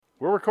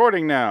We're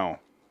recording now.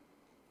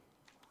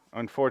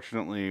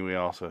 Unfortunately, we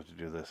also have to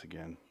do this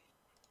again.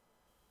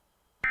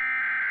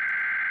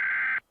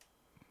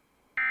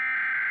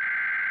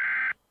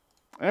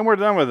 And we're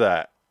done with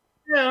that.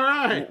 Yeah, all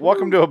right.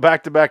 Welcome to a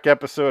back-to-back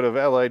episode of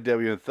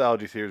LIW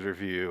Anthology Series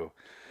Review.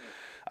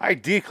 I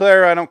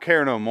declare I don't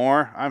care no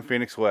more. I'm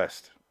Phoenix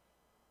West.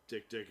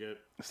 Ticket.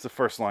 It's the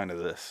first line of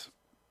this.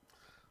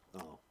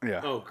 Oh. Yeah.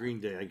 Oh, Green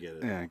Day, I get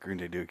it. Yeah, Green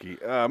Day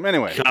Dookie.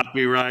 Anyway.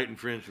 Copyright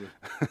infringement.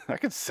 I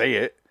could say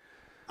it.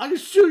 I can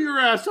sue your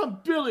ass. I'm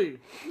Billy.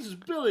 This is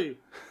Billy.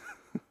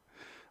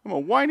 I'm a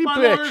whiny My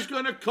bitch. lawyer's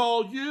gonna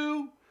call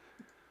you.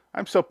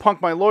 I'm so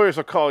punk my lawyers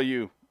will call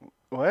you.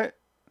 What?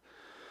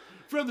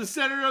 From the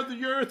center of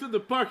the earth in the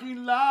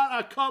parking lot,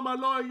 I call my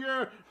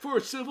lawyer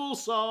for civil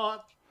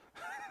assault.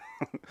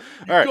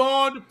 You're right.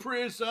 going to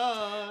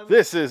prison.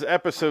 This is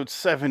episode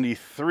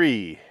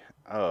 73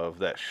 of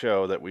that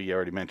show that we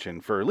already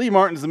mentioned for Lee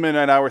Martin's The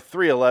Midnight Hour,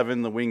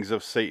 311, The Wings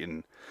of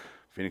Satan.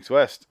 Phoenix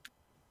West.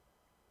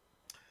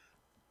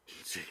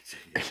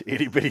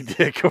 Itty bitty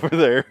dick over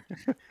there.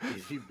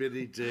 Itty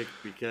bitty dick,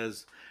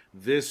 because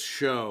this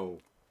show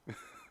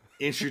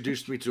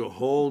introduced me to a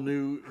whole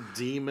new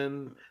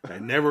demon I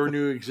never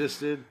knew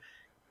existed.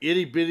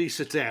 Itty bitty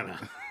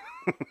Satana.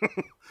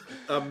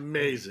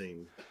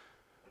 Amazing.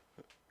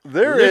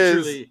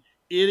 Literally,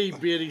 itty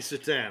bitty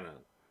Satana.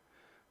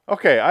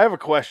 Okay, I have a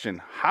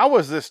question. How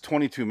was this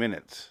 22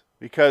 minutes?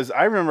 Because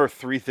I remember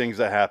three things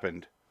that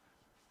happened.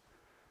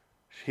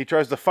 He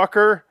tries to fuck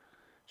her.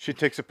 She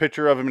takes a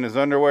picture of him in his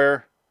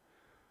underwear.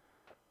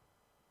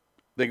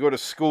 They go to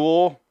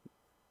school.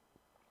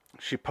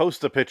 She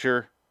posts a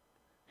picture.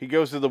 He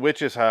goes to the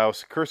witch's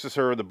house, curses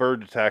her, the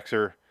bird attacks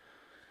her.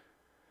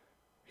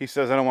 He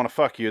says, I don't want to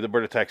fuck you. The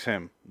bird attacks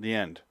him. The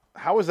end.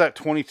 How is that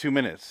 22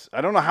 minutes?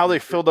 I don't know how they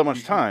filled that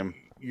much time.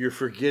 You're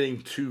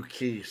forgetting two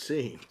key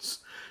scenes.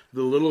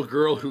 The little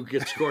girl who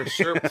gets corn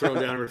syrup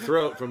thrown down her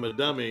throat from a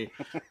dummy,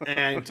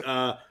 and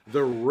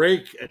the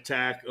rake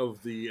attack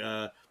of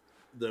the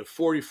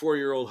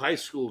 44-year-old high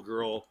school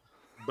girl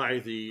by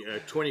the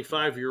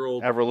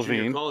 25-year-old Avril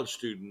junior Lavigne. college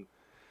student.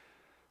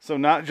 So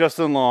not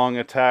Justin Long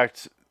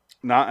attacked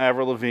not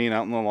Avril Lavigne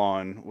out in the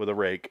lawn with a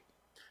rake.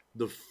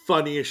 The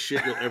funniest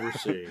shit you'll ever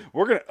see.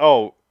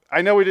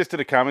 I know we just did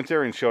a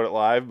commentary and showed it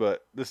live,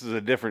 but this is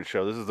a different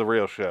show. This is the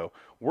real show.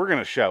 We're going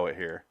to show it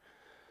here.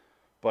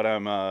 But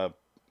I'm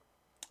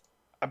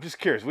just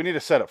curious. We need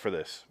a setup for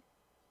this.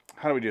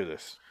 How do we do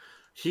this?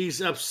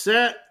 He's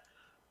upset.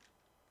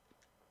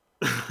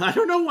 I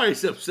don't know why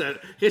he's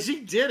upset. Because he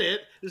did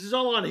it. This is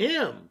all on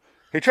him.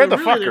 He tried to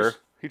fuck her.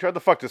 He tried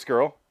to fuck this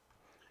girl.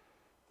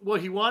 Well,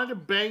 he wanted to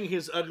bang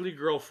his ugly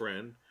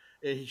girlfriend,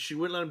 and she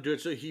wouldn't let him do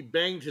it. So he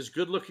banged his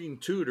good-looking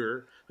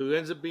tutor, who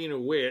ends up being a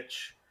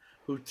witch,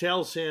 who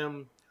tells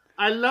him,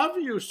 I love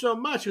you so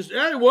much. He goes,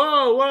 hey,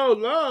 whoa,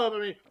 love. I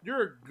mean,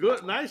 you're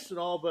good, nice and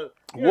all, but...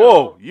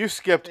 Whoa, you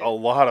skipped a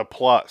lot of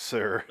plot,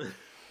 sir.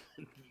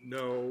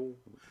 No.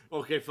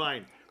 Okay,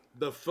 fine.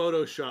 The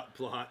Photoshop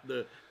plot.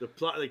 The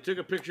plot. They took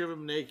a picture of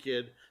him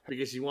naked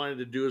because he wanted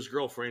to do his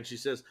girlfriend. She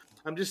says,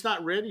 I'm just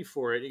not ready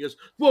for it. And he goes,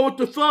 well, what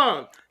the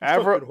fuck?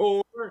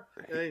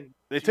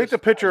 They take the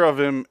picture of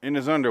him in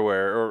his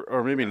underwear,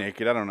 or maybe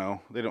naked. I don't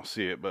know. They don't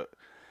see it, but...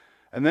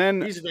 And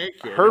then he's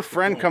naked. Her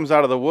friend comes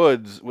out of the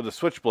woods with a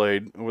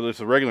switchblade, or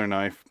it's a regular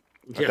knife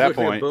at that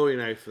point. A Bowie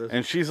knife.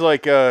 And she's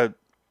like, and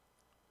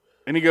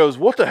he goes,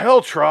 what the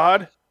hell,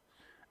 Trod?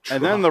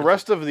 And then the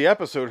rest of the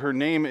episode, her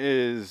name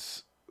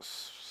is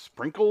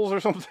Sprinkles or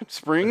something?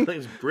 Spring? I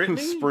think it's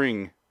Brittany?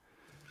 Spring.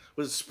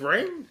 Was it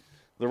Spring?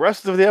 The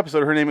rest of the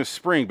episode, her name is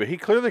Spring, but he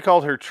clearly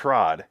called her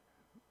Trod.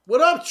 What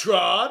up,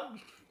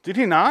 Trod? Did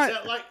he not?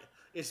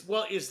 Is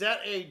that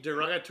a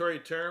derogatory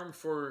term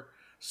for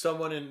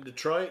someone in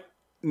Detroit?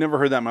 Never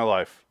heard that in my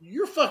life.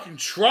 You're fucking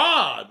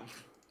Trod.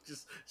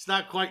 It's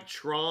not quite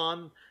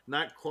Tron,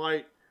 not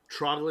quite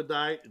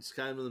troglodyte. It's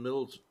kind of in the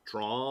middle. It's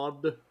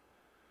Trod.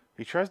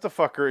 He tries to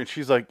fuck her, and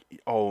she's like,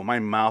 oh, my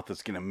mouth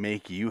is going to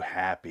make you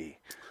happy.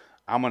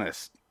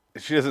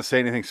 She doesn't say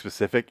anything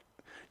specific.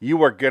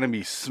 You are going to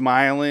be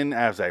smiling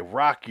as I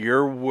rock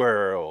your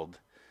world.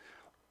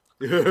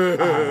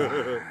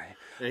 Let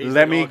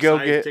me go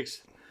get...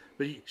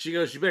 But she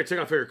goes, you better take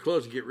off your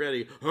clothes and get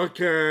ready.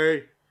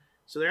 Okay.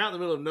 So they're out in the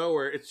middle of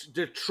nowhere. It's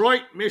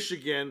Detroit,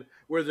 Michigan,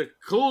 where the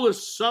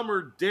coolest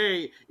summer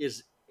day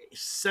is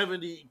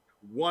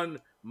 71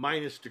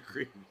 minus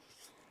degrees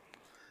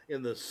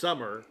in the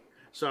summer.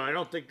 So I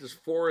don't think this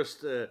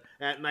forest,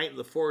 at night in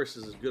the forest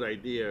is a good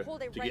idea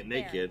to get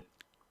naked.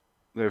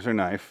 There's her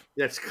knife.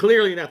 That's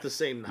clearly not the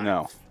same knife.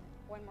 No.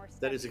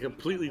 That is a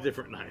completely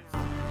different knife.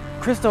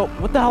 Crystal,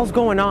 what the hell's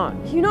going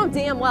on? You know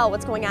damn well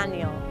what's going on,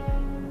 Neil.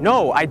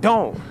 No, I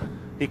don't.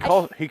 He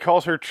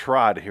calls her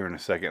Trod here in a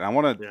second. I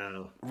want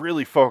to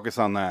really focus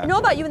on that. I know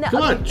about you and that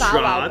ugly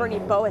bow wow, Bernie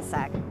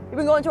Boasek. You've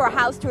been going to our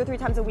house 2 or 3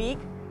 times a week,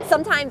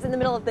 sometimes in the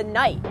middle of the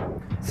night.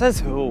 Says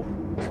who?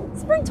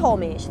 Spring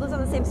told me. She lives on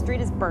the same street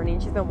as Bernie,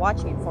 and she's been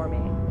watching it for me.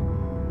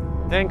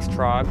 Thanks,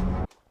 Trod.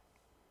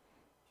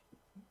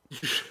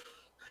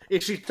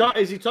 Is he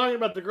talking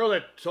about the girl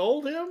that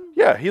told him?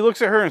 Yeah, he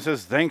looks at her and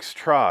says, "Thanks,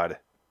 Trod."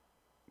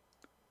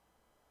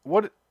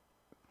 What?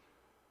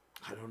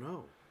 I don't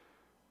know.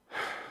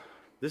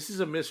 This is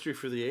a mystery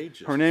for the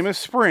ages. Her name is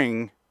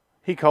Spring.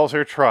 He calls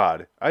her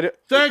Trod.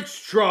 Thanks,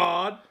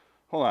 Trod.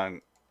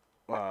 Hold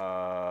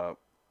on.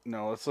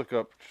 No, let's look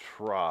up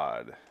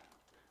Trod.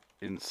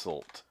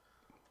 Insult.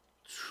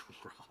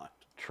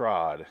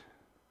 Trod.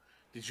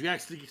 Did you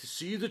actually get to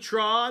see the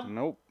Trod?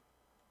 Nope.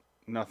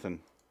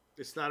 Nothing.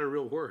 It's not a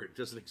real word. It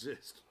doesn't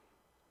exist.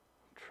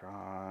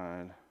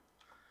 Trod.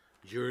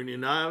 You're an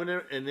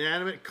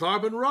inanimate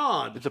carbon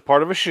rod. It's a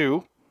part of a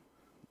shoe.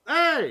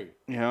 Hey!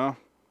 Yeah.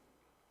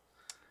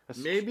 That's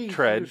Maybe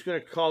tread. he was going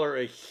to call her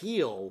a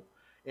heel,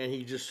 and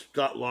he just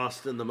got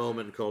lost in the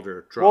moment and called her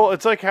a Trod. Well,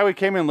 it's like how he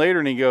came in later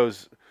and he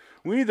goes,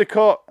 "We need to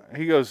call."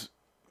 He goes,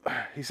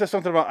 he says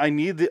something about I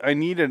need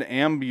an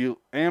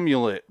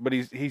amulet, but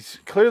he's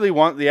clearly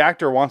the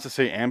actor wants to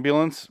say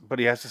ambulance, but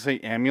he has to say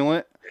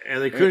amulet,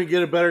 and they couldn't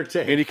get a better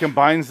take. and he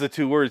combines the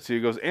two words. So he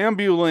goes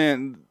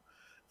ambulant.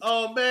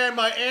 Oh man,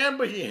 my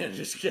Ambien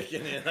is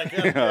kicking in. I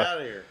gotta get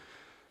out of here.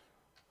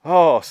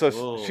 Oh,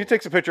 so she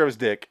takes a picture of his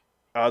dick.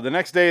 The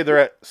next day they're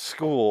at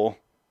school.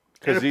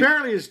 And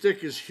apparently his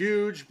dick is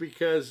huge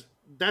because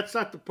that's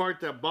not the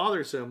part that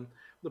bothers him.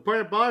 The part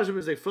that bothers him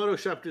is they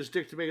photoshopped his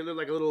dick to make it look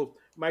like a little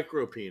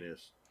micro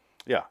penis.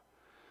 Yeah.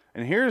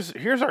 And here's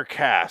our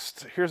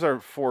cast. Here's our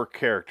 4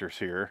 characters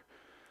here.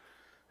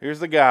 Here's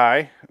the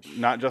guy,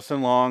 not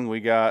Justin Long. We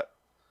got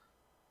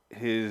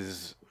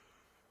his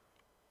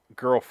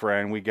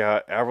girlfriend. We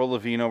got Avril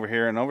Lavigne over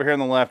here. And over here on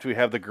the left, we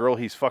have the girl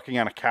he's fucking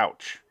on a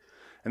couch.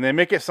 And they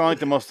make it sound like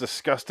the most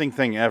disgusting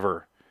thing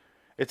ever.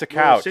 It's a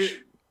couch. Well,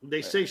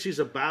 they say she's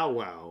a bow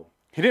wow.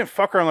 He didn't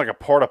fuck her on like a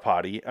porta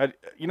potty.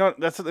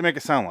 That's what they make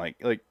it sound like.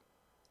 Like,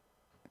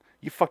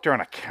 you fucked her on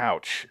a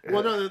couch.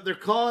 Well, no, they're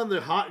calling the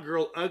hot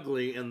girl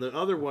ugly, and the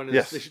other one is...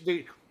 Yes.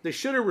 They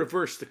should have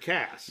reversed the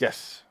cast.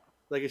 Yes.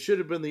 Like, it should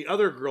have been the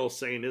other girl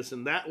saying this,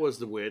 and that was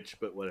the witch,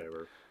 but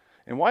whatever.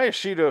 And why is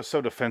she so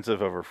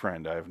defensive of her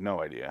friend? I have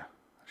no idea.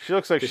 She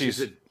looks like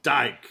she's a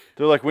dyke.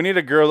 They're like, we need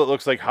a girl that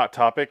looks like Hot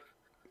Topic,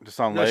 just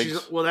on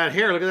legs. That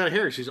hair, look at that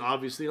hair. She's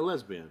obviously a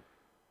lesbian.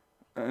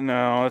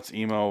 No, that's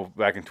emo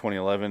back in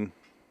 2011.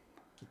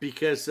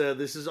 Because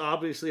this is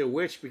obviously a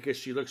witch because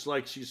she looks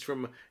like she's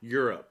from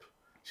Europe.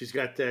 She's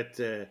got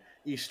that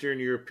Eastern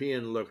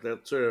European look,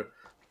 that sort of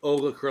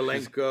Olga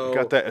Kurylenko. She's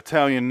got that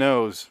Italian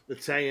nose.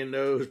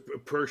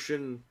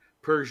 Persian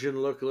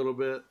look a little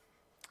bit.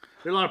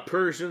 There are a lot of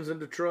Persians in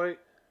Detroit.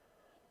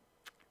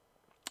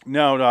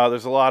 No,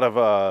 there's a lot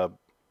of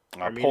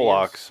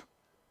Polacks.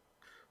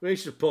 Maybe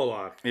she's a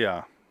Polak.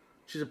 Yeah.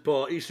 She's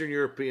a Eastern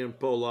European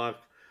Polak,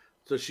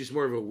 so she's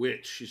more of a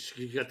witch.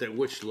 She's got that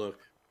witch look.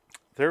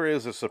 There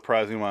is a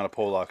surprising amount of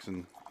Polacks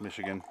in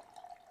Michigan.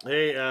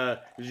 Hey,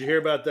 did you hear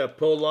about that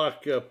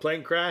Polak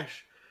plane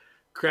crash?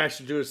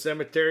 Crashed into a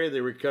cemetery.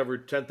 They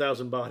recovered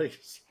 10,000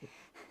 bodies.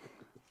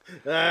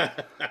 I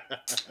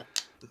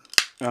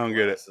don't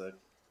get it.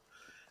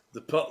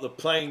 The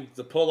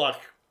Polak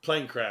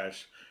plane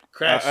crash.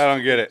 Crashed. I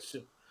don't get it.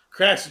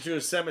 Crashed into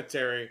a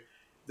cemetery.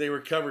 They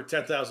recovered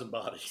 10,000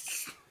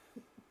 bodies.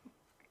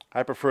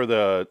 I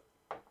prefer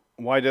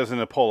why doesn't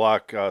a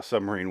Polak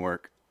submarine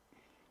work?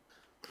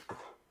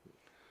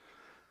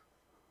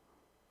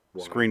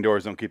 Water. Screen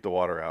doors don't keep the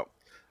water out.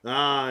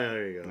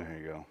 There you go. There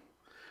you go.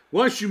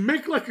 Why don't you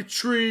make like a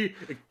tree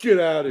and get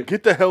out of here?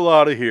 Get the hell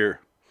out of here.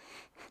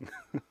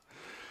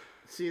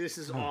 See, this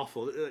is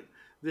awful.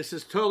 This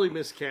is totally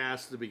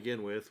miscast to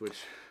begin with, which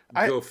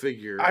go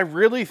figure. I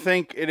really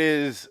think it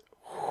is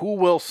who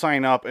will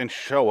sign up and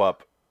show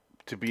up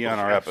to be on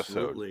our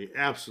episode.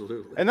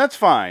 Absolutely. And that's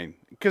fine,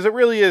 because it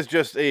really is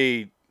just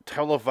a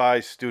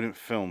televised student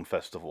film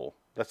festival.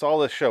 That's all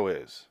this show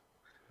is.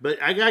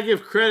 But I gotta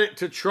give credit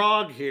to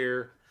Trog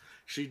here.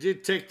 She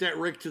did take that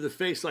Rick to the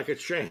face like a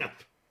champ.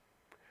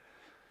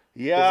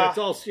 Yeah. That's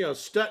all,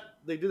 stunt.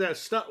 They do that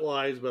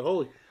stunt-wise, but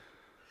holy...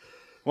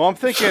 Well, I'm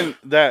thinking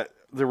that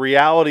the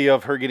reality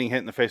of her getting hit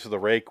in the face with a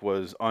rake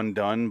was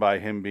undone by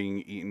him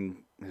being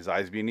eaten, his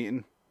eyes being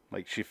eaten.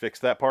 Like, she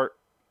fixed that part.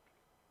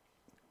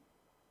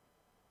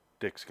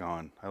 Dick's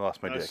gone. I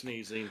lost my dick.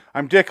 Sneezing.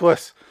 I'm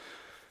dickless.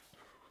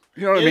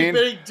 You know what I mean?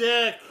 Big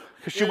dick.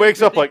 Because she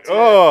wakes up like,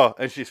 oh,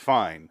 and she's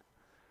fine.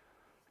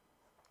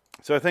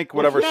 So I think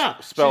whatever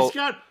spell...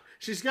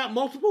 She's got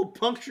multiple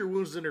puncture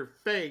wounds in her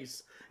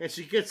face, and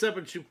she gets up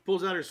and she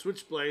pulls out her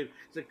switchblade.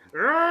 It's like,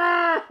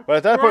 but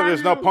at that point,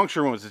 there's no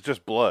puncture wounds. It's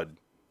just blood.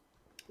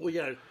 Well,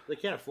 yeah, they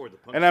can't afford the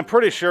puncture. And I'm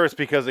pretty sure it's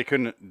because they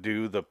couldn't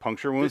do the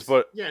puncture wounds,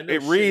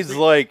 it reads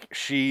like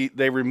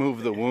they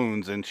removed the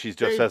wounds and she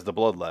just has the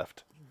blood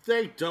left.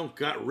 They don't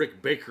got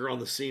Rick Baker on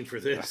the scene for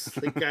this.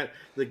 They got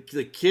the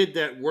kid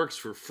that works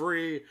for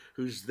free,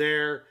 who's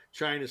there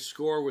trying to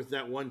score with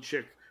that one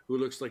chick who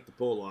looks like the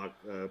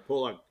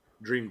Polak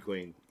Dream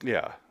Queen.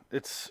 Yeah,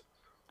 this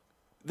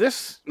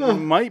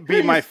might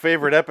be my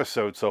favorite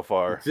episode so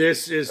far.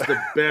 This is the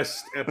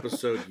best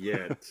episode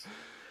yet.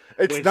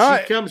 She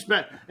comes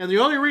back, and the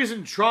only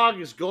reason Trog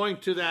is going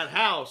to that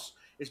house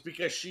is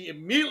because she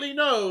immediately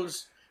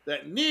knows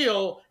that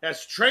Neil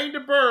has trained a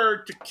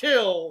bird to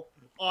kill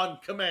on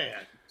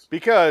command.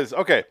 Because,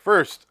 okay,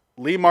 first,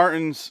 Lee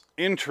Martin's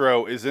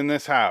intro is in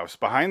this house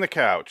behind the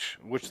couch,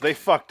 which they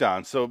fucked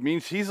on. So it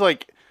means he's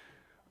like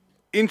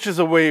inches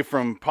away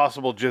from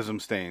possible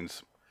jism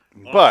stains.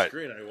 Off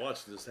screen, I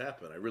watched this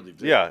happen. I really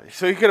did. Yeah,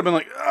 so he could have been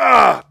like,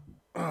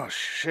 oh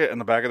shit, in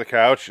the back of the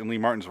couch, and Lee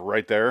Martin's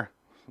right there.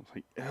 It's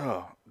like,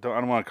 I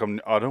don't want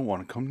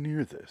to come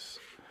near this.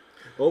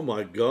 Oh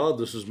my God,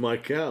 this is my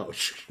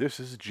couch. This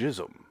is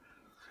jism.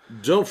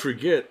 Don't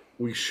forget,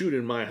 we shoot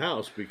in my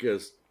house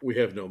because we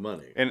have no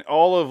money. And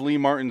all of Lee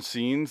Martin's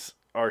scenes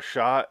are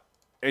shot,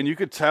 and you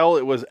could tell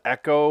it was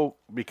echo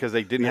because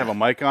they didn't have a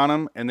mic on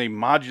them, and they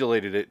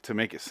modulated it to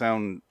make it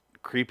sound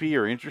creepy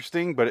or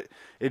interesting, but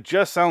it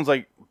just sounds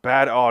like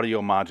bad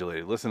audio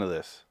modulated. Listen to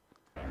this.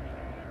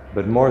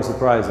 But more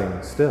surprising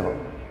still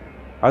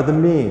are the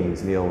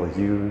means Neil will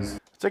use.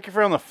 It's like if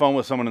you're on the phone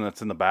with someone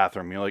that's in the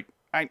bathroom. You're like,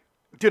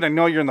 dude, I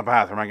know you're in the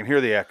bathroom. I can hear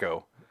the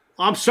echo.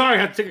 I'm sorry,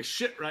 I had to take a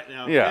shit right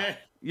now. Yeah.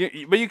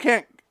 But you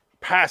can't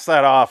pass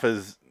that off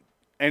as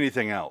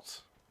anything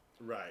else.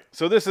 Right.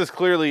 So this is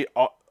clearly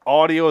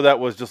audio that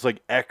was just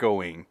like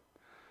echoing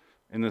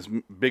in this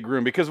big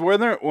room, because when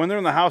they're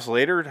in the house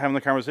later having the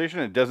conversation,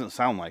 it doesn't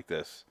sound like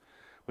this,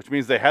 which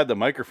means they had the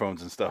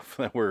microphones and stuff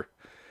that were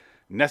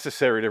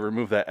necessary to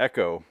remove that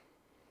echo.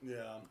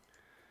 Yeah.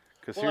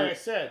 Well, like I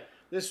said,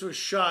 this was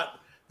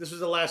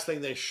the last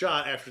thing they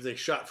shot after they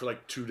shot for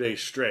like 2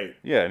 days straight.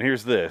 Yeah, and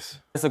here's this.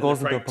 Krista goes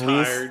to the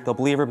police. Tired. They'll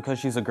believe her because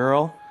she's a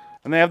girl.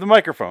 And they have the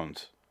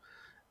microphones.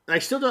 I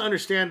still don't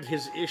understand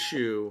his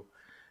issue.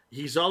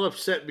 He's all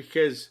upset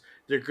because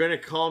they're going to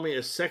call me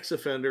a sex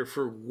offender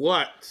for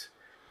what?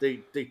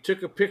 They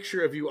took a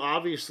picture of you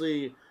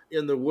obviously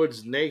in the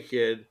woods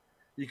naked.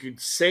 You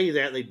could say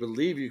that, they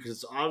believe you because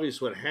it's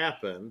obvious what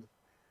happened.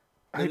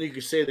 And then you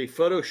could say they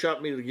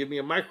photoshopped me to give me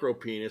a micro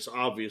penis,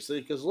 obviously,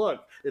 because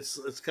look,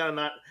 it's kind of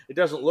not, it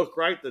doesn't look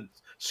right. The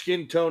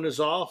skin tone is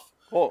off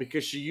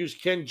because she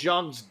used Ken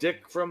Jeong's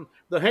dick from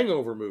the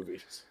Hangover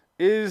movies.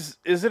 Is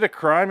it a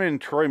crime in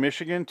Troy,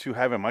 Michigan to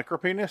have a micro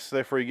penis?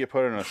 Therefore, you get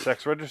put in a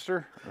sex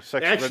register?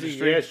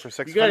 Registry for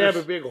sex you got to offenders?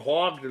 have a big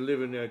hog to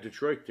live in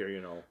Detroit there,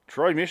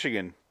 Troy,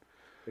 Michigan.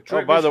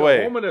 Detroit, by the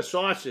way, home of the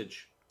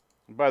sausage.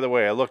 By the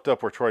way, I looked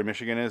up where Troy,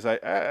 Michigan is.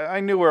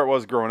 I knew where it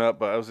was growing up,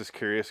 but I was just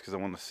curious because I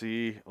wanted to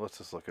see. Let's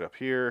just look it up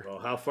here. Well,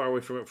 how far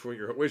away from it?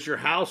 Where's your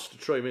house to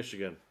Troy,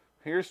 Michigan?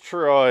 Here's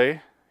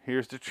Troy.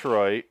 Here's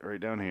Detroit, right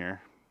down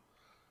here.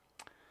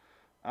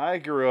 I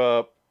grew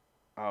up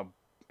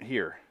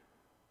here.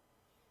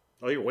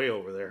 Oh, you're way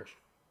over there.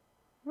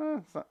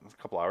 It's a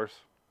couple hours.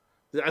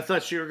 I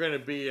thought you were going to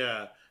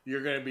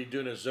be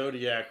doing a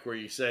Zodiac where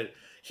you said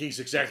he's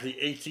exactly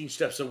 18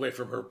 steps away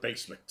from her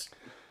basement.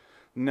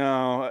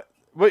 No,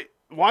 but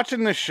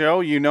watching this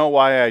show, you know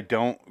why I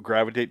don't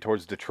gravitate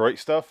towards Detroit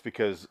stuff,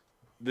 because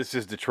this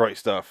is Detroit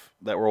stuff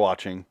that we're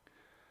watching.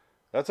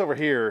 That's over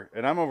here,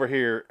 and I'm over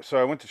here, so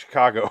I went to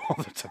Chicago all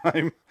the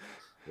time.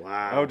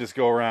 Wow. I would just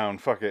go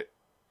around. Fuck it.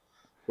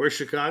 Where's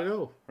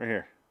Chicago? Right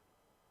here.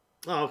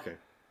 Oh, okay.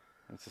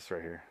 That's just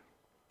right here.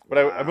 But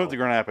I moved to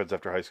Grand Rapids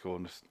after high school,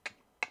 and just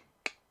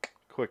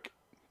quick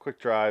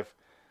drive.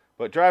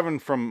 But driving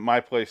from my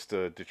place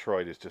to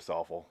Detroit is just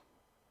awful.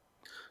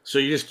 So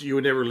you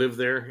would never live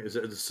there? Is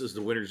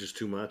the winter's just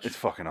too much? It's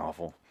fucking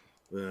awful.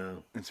 Yeah.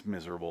 It's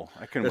miserable.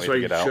 I couldn't That's wait why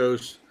to get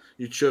out.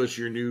 You chose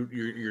your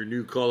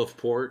new Call of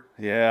Port.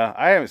 Yeah,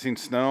 I haven't seen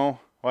snow.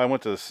 Well, I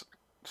went to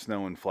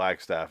snow in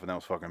Flagstaff, and that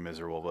was fucking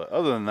miserable. But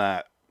other than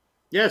that,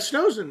 yeah, it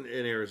snows in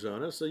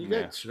Arizona, so you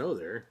got snow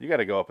there. You got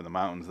to go up in the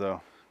mountains,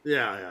 though.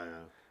 Yeah.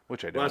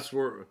 Which I don't. Well, that's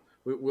where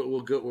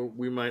we'll go.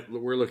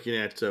 We're looking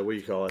at what do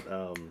you call it?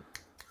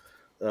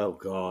 Oh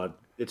God,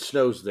 it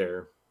snows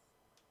there.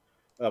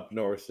 Up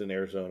north in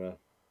Arizona.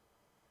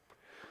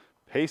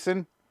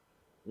 Payson?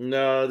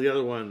 No, the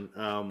other one.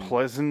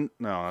 Pleasant?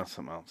 No, that's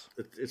something else.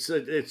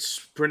 It's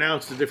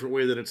pronounced a different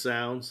way than it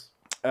sounds.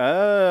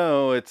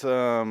 Oh, it's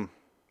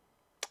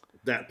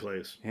that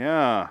place.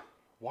 Yeah.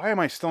 Why am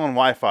I still on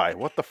Wi-Fi?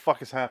 What the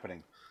fuck is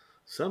happening?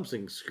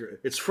 Something's.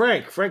 It's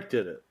Frank. Frank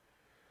did it.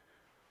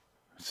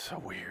 It's so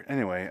weird.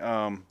 Anyway,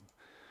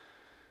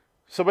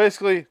 so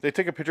basically, they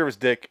take a picture of his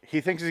dick.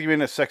 He thinks he's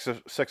in a sex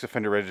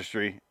offender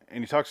registry,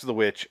 and he talks to the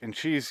witch, and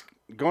she's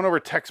going over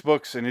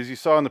textbooks, and as you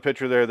saw in the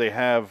picture there, they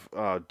have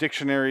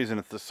dictionaries and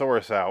a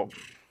thesaurus out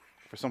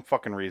for some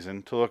fucking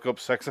reason to look up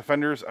sex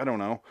offenders. I don't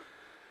know.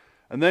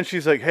 And then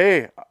she's like,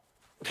 hey,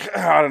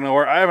 I don't know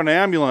where. I have an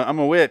amulet. I'm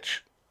a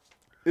witch.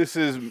 This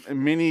is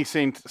Mini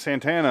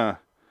Santana.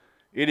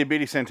 Itty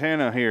Bitty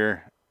Santana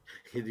here.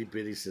 Itty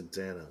Bitty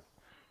Santana.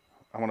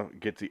 I want to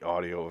get the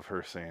audio of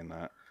her saying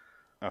that.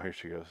 Oh, here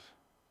she goes.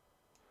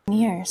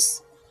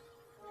 Years.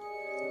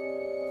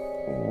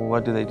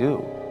 What do they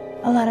do?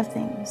 A lot of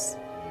things.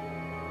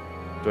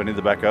 Do I need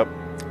to back up?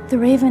 The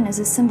raven is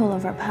a symbol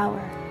of our power,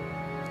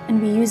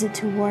 and we use it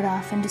to ward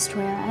off and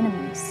destroy our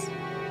enemies.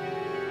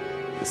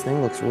 This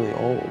thing looks really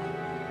old.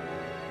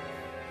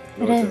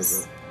 It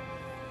is.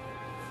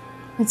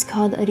 It's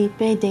called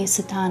Aripe de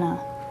Satana.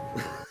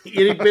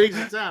 Itty bitty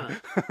Satana.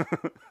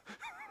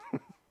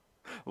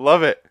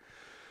 Love it.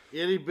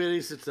 Itty bitty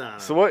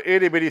Satana. So what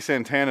Itty Bitty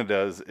Santana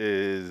does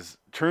is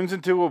turns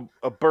into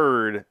a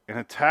bird and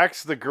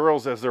attacks the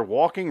girls as they're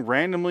walking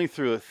randomly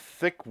through the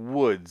thick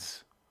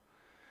woods.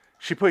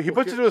 He puts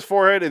it to his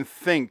forehead and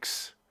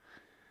thinks,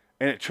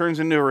 and it turns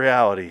into a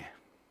reality.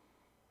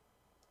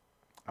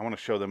 I want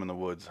to show them in the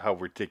woods how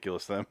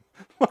ridiculous them.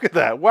 Look at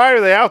that. Why are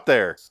they out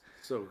there?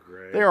 So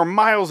great. They are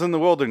miles in the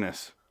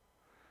wilderness.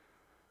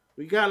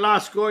 We got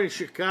lost going to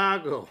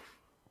Chicago.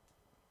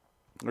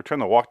 They're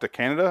trying to walk to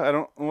Canada? I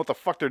don't know what the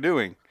fuck they're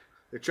doing.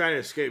 They're trying to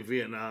escape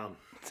Vietnam.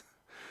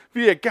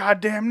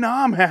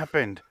 Vietnam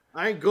happened.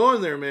 I ain't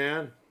going there,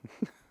 man.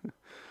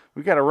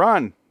 We got to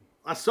run.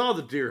 I saw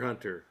the deer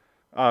hunter.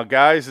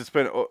 Guys, it's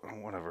been...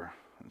 whatever.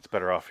 It's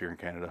better off here in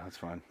Canada. That's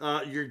fine.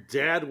 Your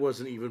dad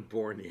wasn't even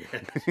born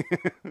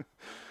yet.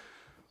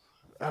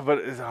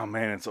 But,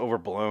 man, it's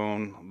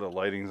overblown. The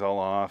lighting's all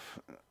off.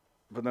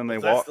 But then they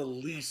That's walk... the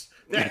least...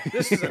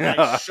 This is a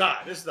nice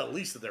shot. This is the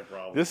least of their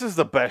problems. This is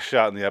the best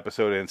shot in the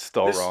episode, and it's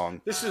still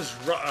wrong. This is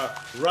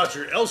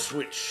Roger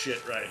Elswitch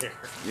shit right here.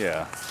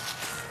 Yeah.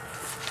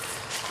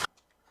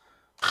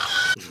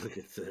 Look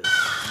at this. Look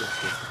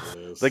at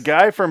this. The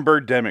guy from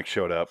Birdemic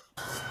showed up.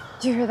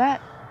 Did you hear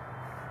that?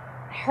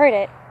 I heard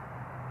it.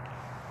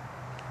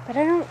 But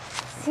I don't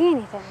see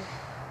anything.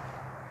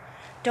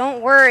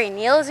 Don't worry,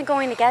 Neil isn't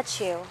going to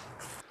get you.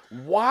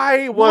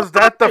 Why was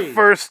that the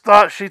first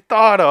thought she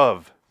thought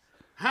of?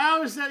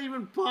 How is that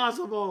even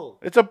possible?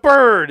 It's a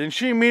bird, and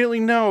she immediately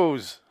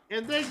knows.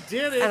 And they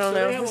did it. I don't so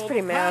know. they have He's all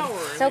pretty the mad. power,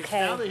 It's and okay.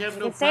 now they have You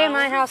no can stay at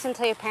my power. house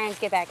until your parents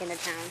get back into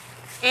town.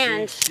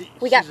 And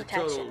we She's got a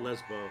protection. total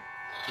lesbo.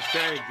 She's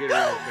trying to get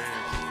her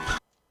pants.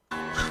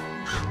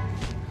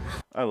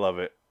 I love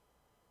it.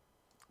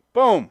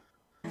 Boom.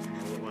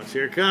 Watch,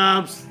 here it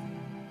comes.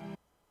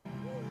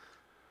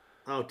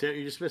 Oh, damn,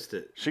 you just missed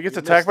it. She gets You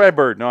attacked missed by it. a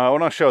bird. No, I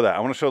want to show that. I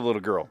want to show the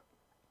little girl.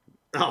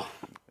 Oh,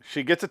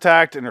 She gets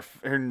attacked, and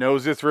her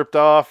nose gets ripped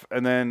off,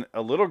 and then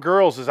a little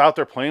girl is out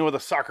there playing with a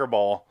soccer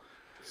ball,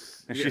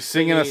 and yeah, she's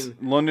singing a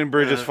London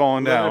Bridge is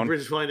falling London down.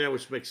 Bridge is falling down,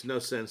 which makes no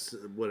sense.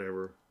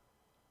 Whatever.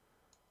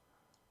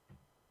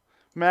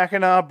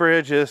 Mackinac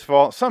Bridge is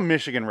fall. Some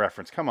Michigan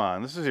reference. Come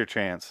on, this is your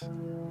chance.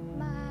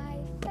 My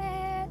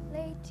fair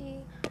lady.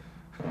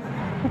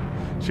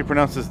 She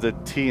pronounces the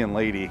T in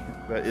lady.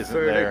 That isn't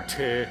there.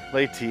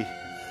 Lady.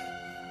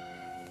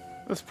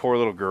 This poor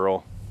little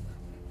girl.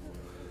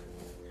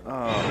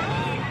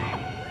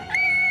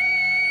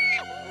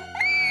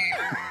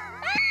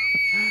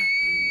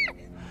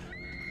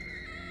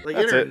 Like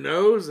That's in her it.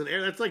 nose and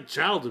air. That's like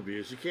child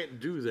abuse. You can't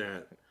do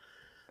that.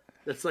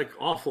 That's like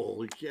awful.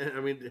 You can't. I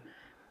mean,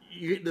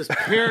 the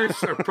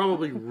parents are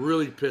probably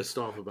really pissed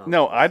off about.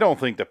 No, I don't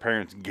think the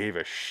parents gave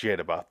a shit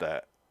about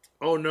that.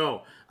 Oh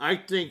no, I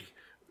think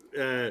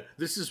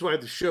this is why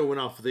the show went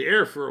off the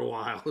air for a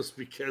while. Is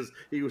because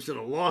he was in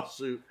a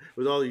lawsuit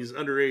with all these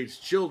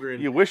underage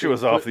children. You wish it who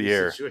was were off put in the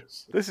air.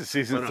 situations. This is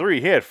season Why not?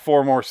 3. He had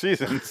 4 more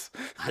seasons.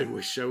 I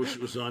wish it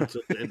was on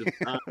till the end of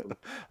time.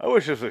 I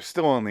wish this was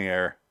still on the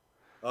air.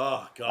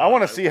 Oh God! I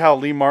want to see how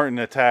Lee Martin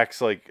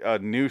attacks like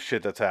new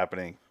shit that's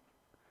happening.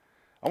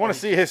 I want to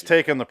see his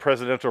take on the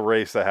presidential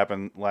race that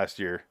happened last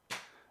year.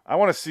 I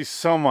want to see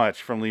so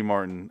much from Lee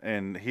Martin,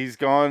 and he's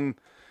gone.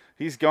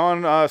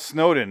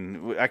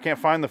 Snowden. I can't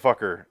find the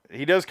fucker.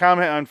 He does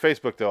comment on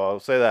Facebook though. I'll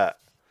say that.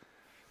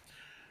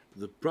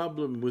 The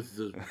problem with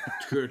the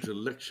current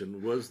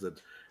election was that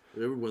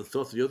everyone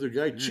thought the other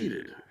guy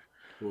cheated.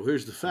 Well,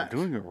 here's the fact: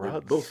 Doing a They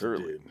Rod both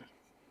Serling. did.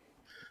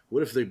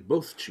 What if they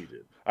both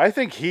cheated? I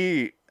think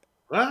he.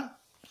 Huh?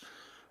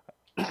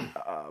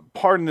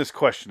 Pardon this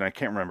question. I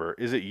can't remember.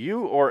 Is it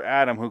you or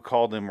Adam who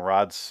called him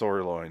Rod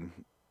Sirloin?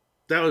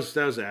 That was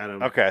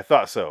Adam. Okay, I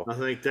thought so. I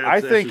think I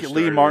that's think who Lee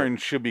started Martin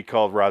should be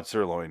called Rod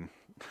Sirloin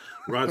it.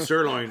 Rod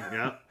Sirloin.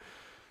 Yeah.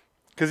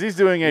 because he's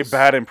doing a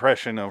bad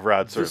impression of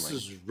Rod This Serling.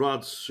 is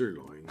Rod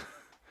Sirloin.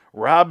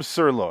 Rob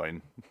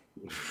Sirloin.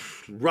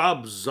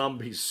 Rob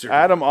Zombie Sirloin.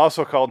 Adam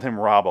also called him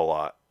Rob a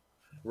lot.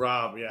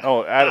 Rob, yeah.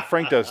 Oh,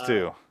 Frank does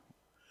too.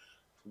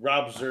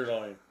 Rob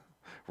Sirloin.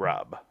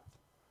 Rob.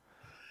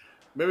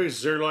 Maybe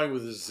Sirloin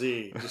with a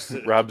Z. Just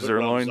to Rob put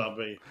Sirloin?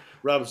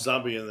 Rob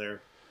Zombie in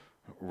there.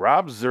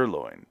 Rob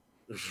Sirloin.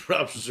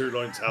 Rob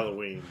Sirloin's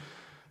Halloween.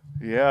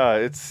 Yeah,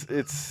 it's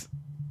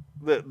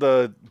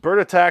the bird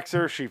attacks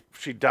her. She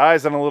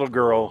dies on a little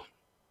girl.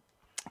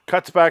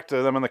 Cuts back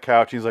to them on the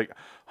couch. He's like,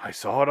 I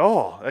saw it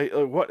all.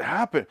 What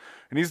happened?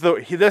 And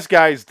this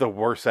guy's the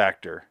worst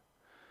actor.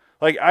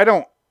 Like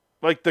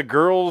the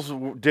girls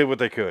did what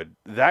they could.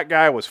 That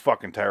guy was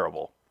fucking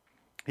terrible.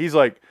 He's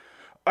like,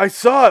 I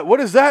saw it. What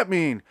does that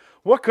mean?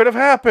 What could have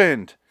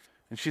happened?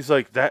 And she's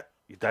like,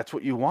 that's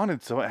what you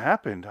wanted, so it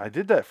happened. I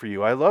did that for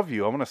you. I love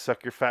you. I'm gonna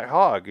suck your fat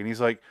hog. And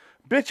he's like,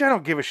 bitch, I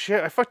don't give a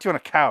shit. I fucked you on a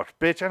couch,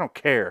 bitch. I don't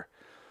care.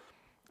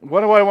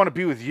 What do I want to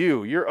be with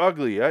you? You're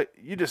ugly.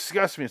 You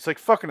disgust me. It's like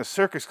fucking a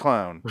circus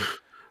clown.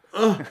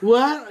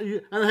 What?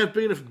 I don't have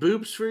big enough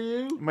boobs for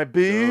you? My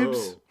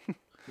boobs. No.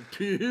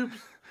 Boobs?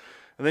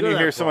 And then Go you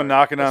that hear someone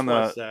part. knocking on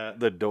Let's watch that.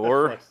 the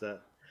door. Let's watch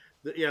that.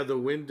 The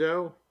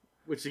window,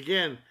 which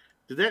again,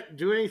 did that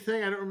do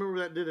anything? I don't remember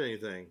that did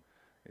anything.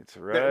 It's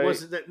right. That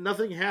wasn't that.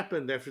 Nothing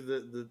happened after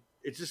the.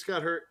 It just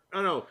got hurt.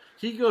 Oh no,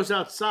 he goes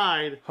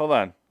outside. Hold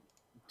on.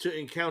 To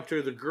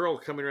encounter the girl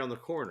coming around the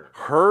corner.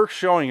 Her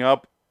showing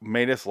up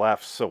made us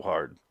laugh so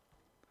hard.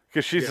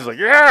 Because she's just like,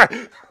 yeah!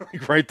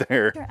 Like right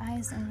there. Your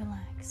eyes and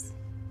relax.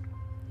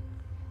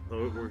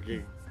 Oh,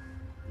 you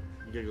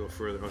gotta go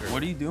further. Okay.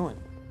 What are you doing?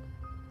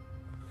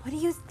 What do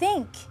you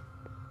think?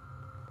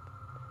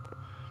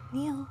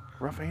 Neil.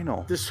 Rough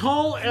anal. This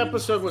whole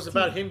episode was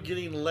about him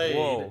getting laid.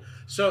 Whoa.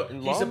 So And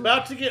he's long?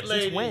 about to get Since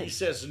laid when? and he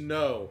says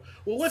no.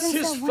 Well, what's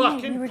Since his that one night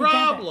we fucking were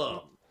problem?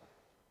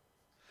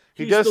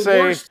 He He's does the say,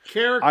 worst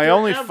character I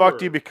only ever.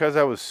 fucked you because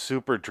I was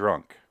super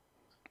drunk.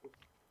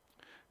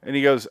 And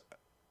he goes,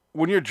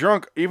 when you're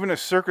drunk, even a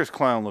circus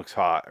clown looks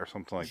hot or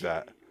something like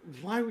that.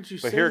 Why would you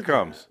say But here it that?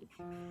 comes.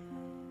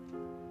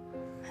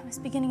 I was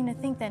beginning to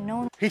think that no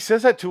one He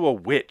says that to a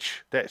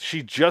witch, that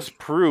she just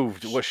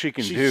proved what she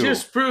can She do.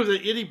 just proved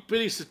that itty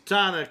bitty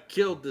Satana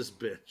killed this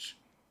bitch.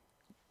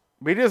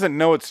 But he doesn't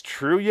know it's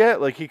true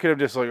yet. Like, he could have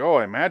just like, oh,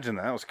 I imagine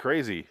that was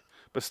crazy.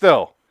 But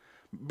still,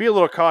 be a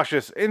little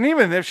cautious. And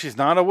even if she's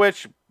not a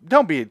witch,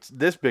 don't be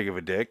this big of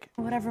a dick.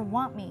 would ever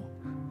want me.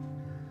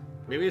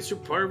 Maybe it's a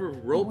part of her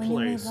role When you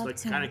play. made It's love like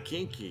to kind me. of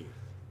kinky.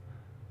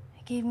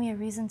 It gave me a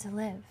reason to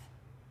live.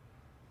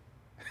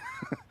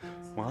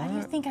 Why do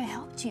you think I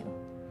helped you?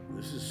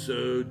 This is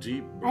so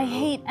deep, bro. I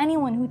hate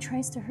anyone who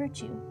tries to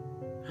hurt you.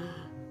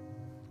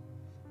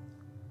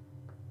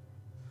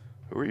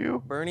 Who are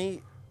you?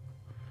 Bernie,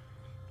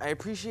 I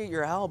appreciate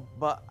your help,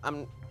 but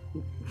I'm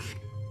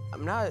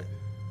not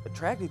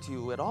attracted to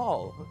you at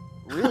all.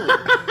 Really.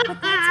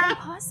 But that's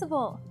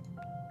impossible.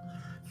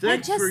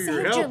 Thanks just for your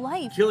saved help your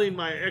life. killing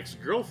my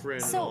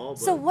ex-girlfriend and all.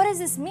 So But what does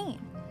this mean?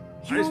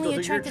 I You're still only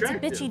think you're attracted to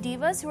attractive. bitchy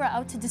divas who are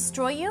out to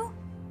destroy you?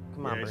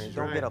 Come on, Yeah, Bernie, she's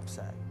don't right. get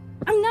upset.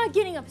 I'm not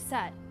getting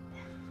upset.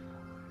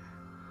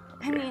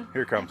 I mean,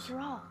 here it comes. after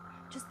all,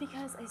 just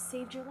because I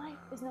saved your life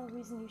is no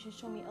reason you should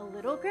show me a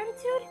little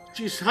gratitude.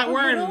 she's A little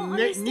wearing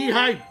understanding?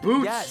 knee-high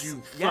boots, Yes,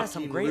 you yes,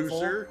 I'm fucking grateful.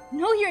 loser.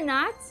 No, you're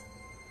not.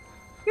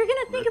 You're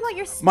gonna think about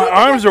your My stupid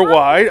arms are mom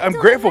wide. I'm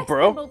until grateful, the next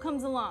bro. bimbo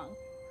comes along.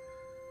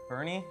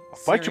 Bernie, I'll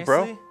fight you,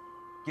 bro. seriously?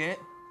 Get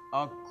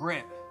a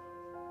grip.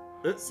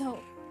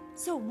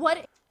 So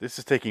what? This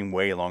is taking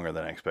way longer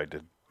than I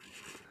expected.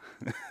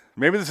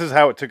 Maybe this is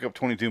how it took up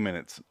 22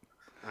 minutes.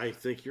 I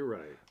think you're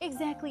right.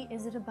 Exactly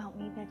is it about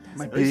me that doesn't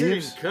My At least they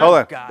Beeves? didn't cut- Hold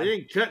on. God. They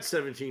didn't cut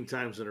 17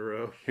 times in a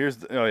row. Here's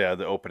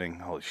the opening.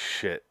 Holy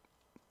shit.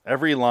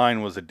 Every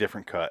line was a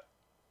different cut.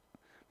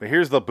 But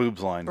here's the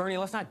boobs line. Bernie,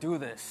 let's not do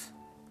this.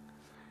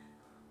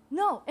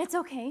 No, it's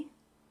okay.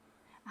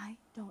 I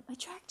don't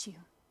attract you.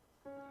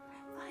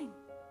 Fine.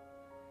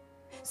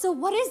 So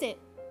what is it?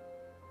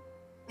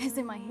 Is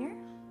it my hair?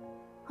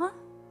 Huh?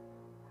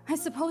 I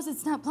suppose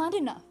it's not blonde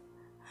enough.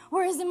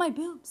 Or is it my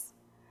boobs?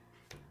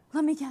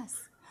 Let me guess.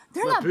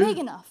 They're My not boob- big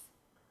enough.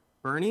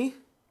 Bernie,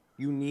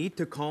 you need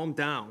to calm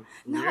down.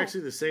 You're No.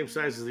 actually the same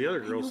size as the other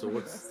girl, know so what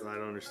it what's... is. I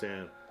don't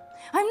understand.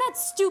 I'm not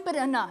stupid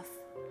enough.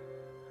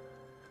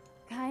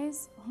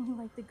 Guys only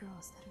like the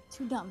girls that are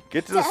too dumb.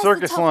 Get to the ask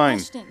circus tough line.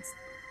 questions.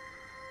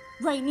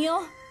 Right,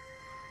 Neil?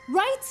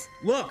 Right?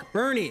 Look,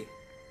 Bernie,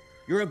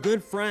 you're a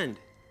good friend.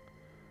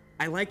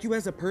 I like you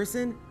as a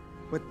person,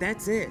 but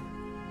that's it.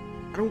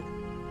 I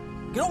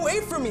don't. Get away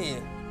from me!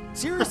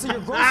 Seriously,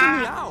 you're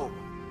grossing me out.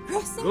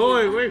 Grossing Go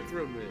you out. away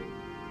from me.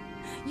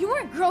 You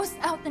weren't grossed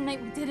out the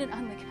night we did it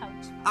on the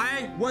couch.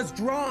 I was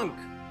drunk.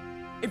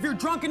 If you're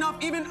drunk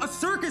enough, even a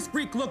circus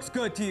freak looks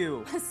good to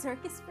you. A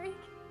circus freak?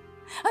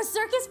 A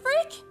circus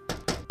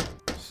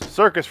freak?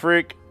 Circus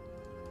freak.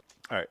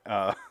 All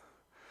right.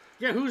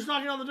 Yeah, who's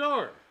knocking on the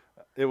door?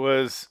 It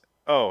was.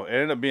 Oh, it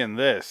ended up being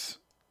this,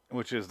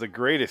 which is the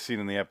greatest scene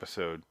in the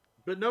episode.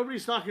 But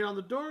nobody's knocking on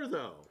the door,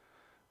 though.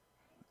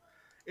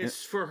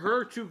 It's for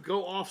her to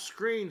go off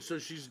screen so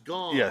she's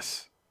gone.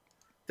 Yes.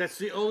 That's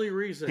the only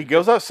reason. He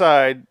goes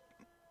outside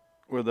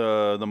where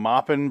the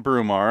mop and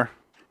broom are,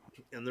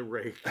 And the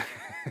rake.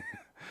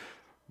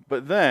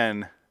 but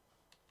then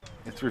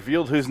it's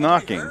revealed who's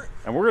knocking.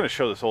 And we're going to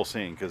show this whole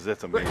scene because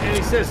it's And amazing.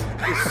 he says,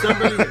 is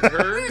somebody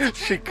hurt?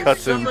 She Is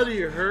cuts him.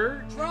 somebody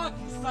hurt? Drunk,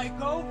 you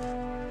psycho!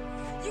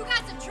 You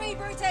got some trained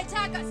bird to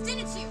attack us,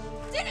 didn't you?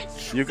 Didn't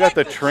you? You got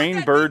the Exactly. trained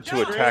That bird big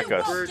to dog. attack You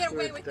us. won't get Bird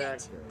away to with attack it.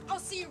 us. I'll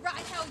see you right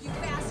hell, you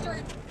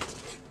bastard.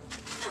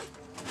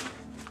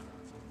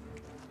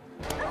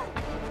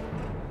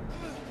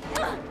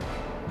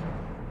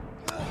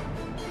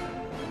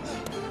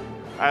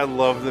 I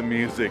love the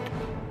music.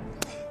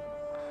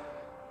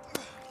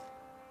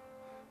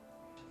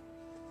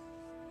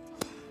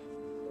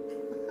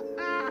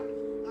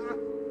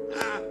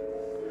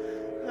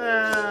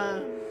 Ah.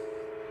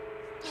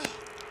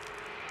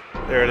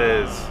 There it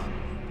is.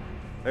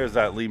 There's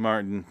that Lee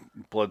Martin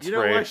blood You know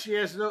why spray. she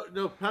has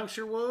no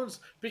puncture wounds?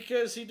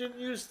 Because he didn't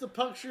use the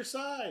puncture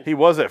side. He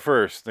was at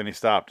first, then he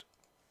stopped.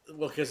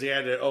 Well, because he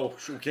had to,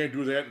 we can't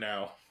do that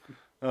now.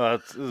 Oh,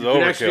 this is You could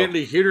overkill.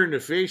 accidentally hit her in the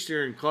face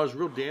there and cause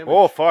real damage.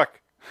 Oh, fuck.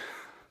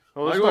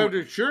 Well, I there's go no- up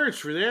to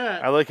church for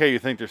that. I like how you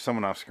think there's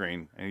someone off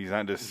screen and he's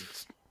not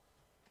just.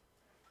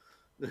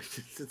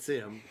 It's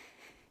him.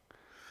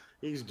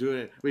 He's doing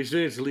it. But he's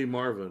doing it to Lee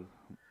Marvin.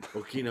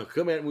 Okay, now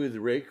come at me with the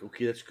rake.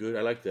 Okay, that's good.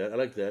 I like that. I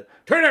like that.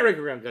 Turn that rake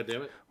around,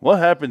 goddammit. What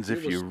happens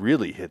if He you was-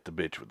 really hit the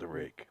bitch with the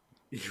rake?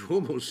 You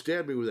almost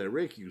stabbed me with that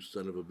rake, you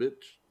son of a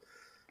bitch.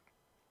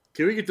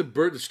 Can we get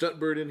the stunt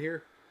bird in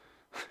here?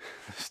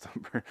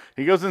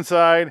 He goes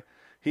inside.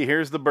 He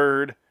hears the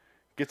bird,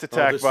 gets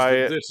attacked by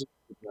it, This is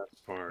the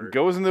best part.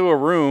 goes into a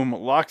room,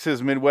 locks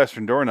his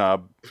Midwestern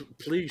doorknob.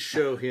 Please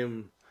show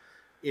him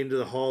into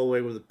the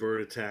hallway when the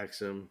bird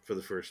attacks him for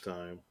the first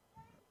time.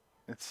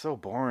 It's so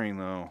boring,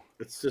 though.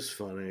 It's just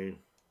funny.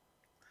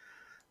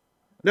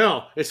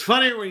 No, it's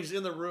funnier when he's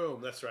in the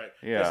room. That's right.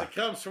 Yeah. Because it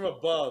comes from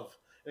above.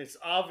 And it's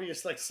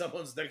obvious like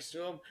someone's next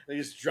to him. They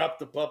just drop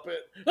the puppet.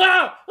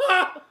 Ah!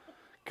 Ah!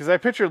 Because I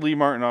picture Lee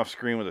Martin off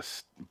screen with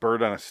a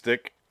bird on a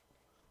stick,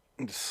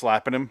 and just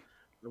slapping him.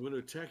 I'm going to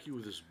attack you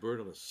with this bird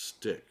on a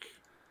stick.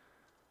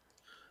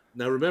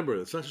 Now remember,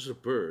 it's not just a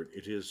bird.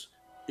 It is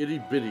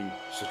itty bitty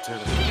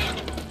satanic.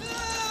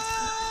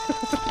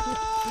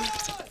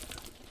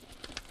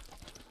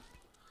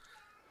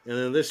 And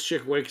then this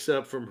chick wakes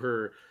up from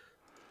her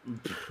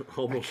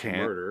almost can't.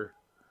 murder.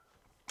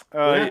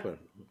 What happened?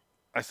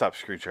 I stopped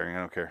screen sharing. I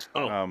don't care.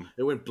 Oh,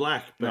 it went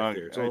black back no,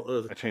 there. It's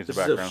I changed the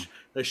this is background.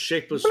 a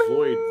shapeless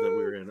void that we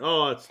were in.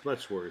 Oh, it's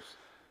much worse.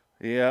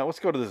 Yeah, let's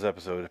go to this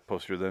episode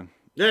poster then.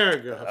 There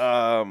it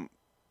goes.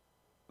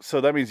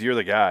 So that means you're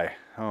the guy.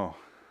 Oh.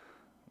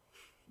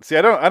 See,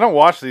 I don't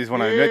watch these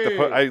when I make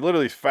the I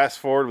literally fast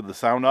forward with the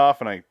sound off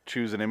and I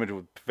choose an image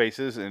with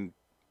faces and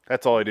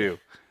that's all I do.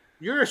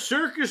 You're a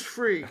circus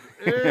freak.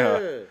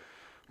 Yeah.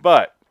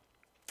 But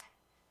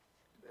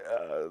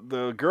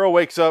the girl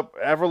wakes up,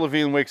 Avril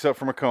Lavigne wakes up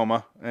from a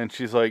coma, and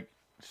she's like,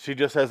 she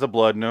just has the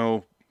blood,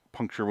 no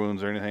puncture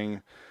wounds or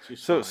anything.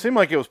 So it seemed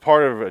like it was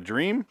part of a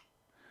dream.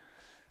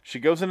 She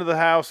goes into the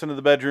house, into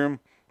the bedroom,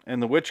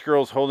 and the witch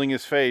girl's holding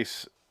his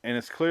face, and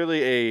it's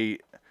clearly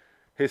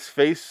his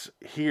face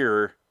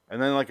here,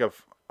 and then like a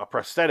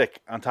prosthetic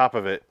on top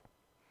of it,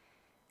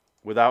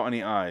 without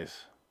any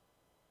eyes.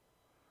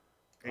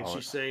 And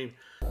she's saying,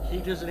 he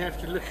doesn't have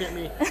to look at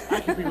me. I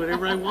can be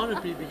whatever I want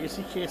to be because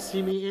he can't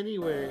see me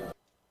anyway.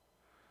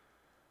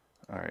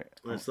 All right.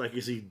 And it's like,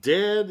 is he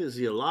dead? Is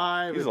he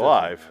alive? He's It doesn't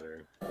alive.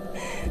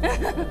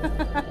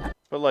 matter.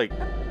 But like,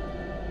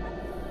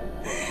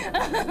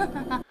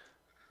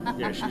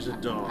 Yeah, she's a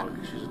dog.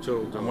 She's a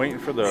total dog. I'm waiting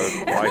for the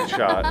wide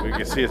shot. We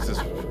can see it's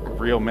this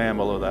real man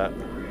below that.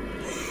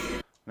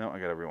 No, I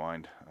gotta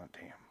rewind. Oh,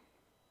 damn.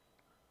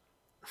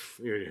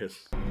 Here it is.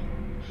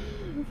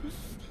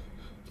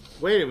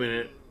 Wait a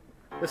minute.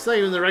 That's not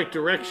even the right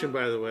direction,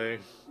 by the way.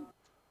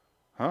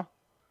 Huh?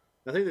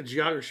 I think the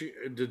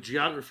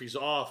geography's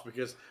off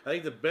because I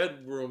think the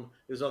bedroom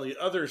is on the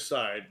other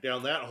side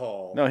down that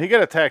hall. No, he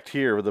got attacked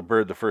here with a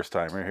bird the first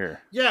time, right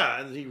here. Yeah,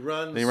 and he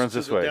runs.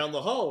 This way. Down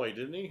the hallway,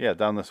 didn't he? Yeah,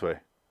 down this way.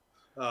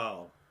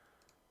 Oh,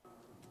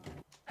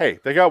 Hey,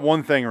 they got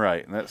one thing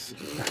right, and that's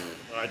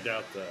I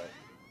doubt that.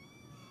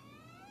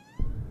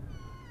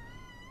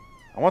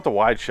 I want the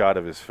wide shot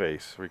of his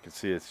face where you can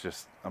see it's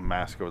just a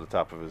mask over the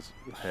top of his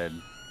head.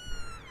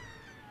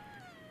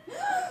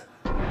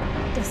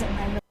 Doesn't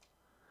mind.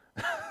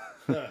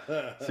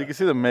 So you can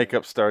see the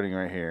makeup starting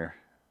right here.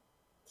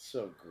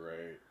 So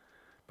great.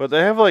 But they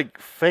have like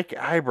fake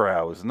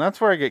eyebrows, and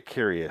that's where I get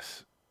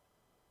curious.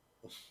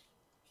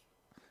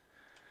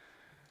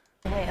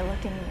 The way I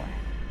look anymore.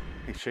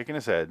 He's shaking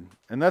his head,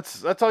 and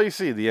that's all you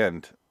see at the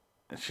end.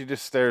 And she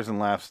just stares and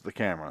laughs at the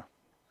camera.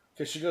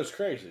 Because she goes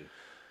crazy.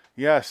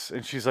 Yes,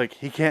 and she's like,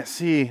 he can't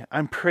see.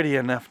 I'm pretty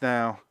enough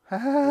now.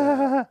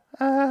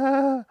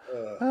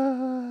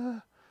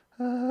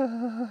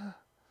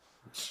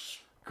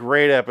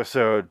 Great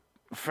episode.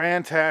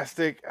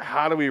 Fantastic.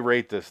 How do we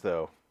rate this,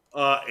 though?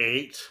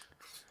 8.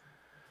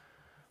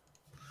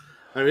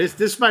 I mean,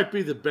 this might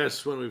be the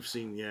best one we've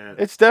seen yet.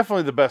 It's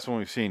definitely the best one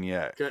we've seen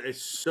yet.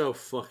 It's so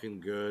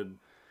fucking good.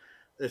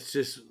 It's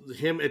just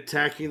him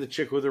attacking the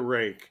chick with a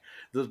rake.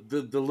 The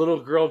little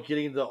girl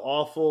getting the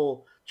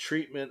awful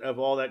treatment of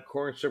all that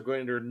corn syrup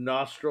going into her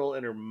nostril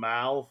and her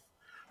mouth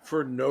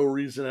for no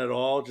reason at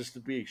all, just to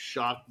be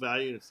shock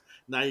value. It's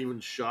not even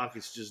shock,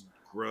 it's just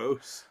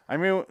gross. I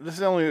mean, this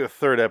is only the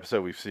third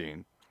episode we've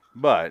seen,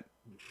 but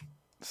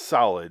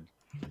solid.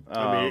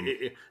 I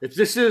mean,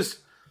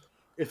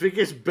 if it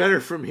gets better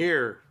from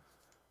here,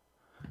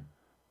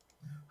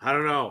 I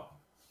don't know.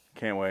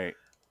 Can't wait.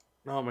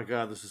 Oh my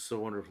god, this is so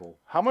wonderful.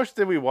 How much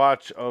did we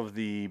watch of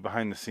the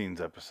behind the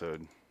scenes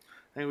episode?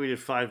 I think we did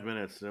 5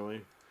 minutes, didn't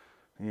we?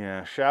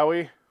 Yeah, shall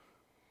we?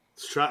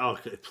 Let's try.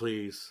 Okay,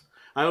 please.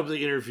 I hope they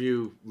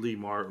interview Lee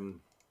Martin.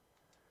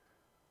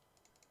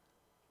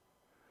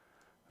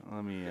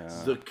 Let me.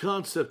 The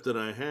concept that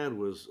I had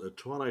was a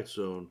Twilight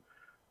Zone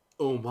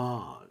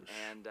homage.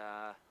 And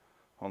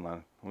Hold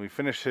on. We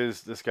finished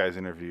this guy's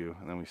interview,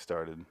 and then we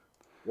started.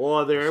 Well,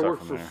 I Start work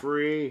from for there.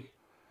 free.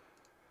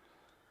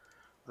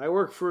 I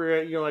work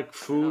for like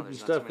food and there's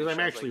not stuff too because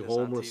many I'm shows actually like this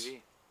on homeless.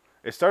 TV.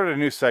 It started a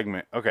new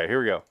segment. Okay, here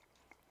we go.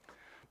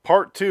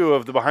 Part 2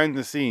 of the behind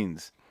the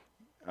scenes.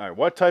 All right,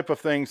 what type of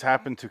things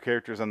happen to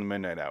characters on the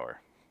Midnight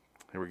Hour?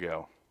 Here we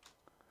go.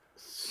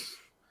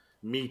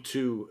 Me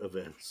Too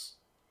events.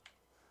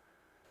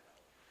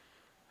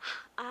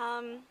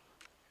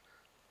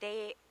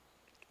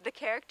 The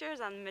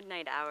characters on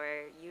Midnight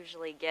Hour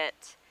usually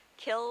get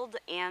killed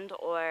and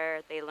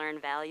or they learn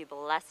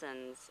valuable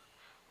lessons,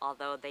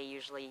 although they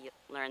usually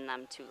learn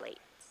them too late.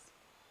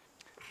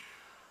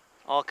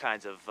 All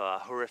kinds of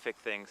horrific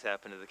things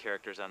happen to the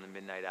characters on the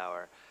Midnight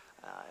Hour.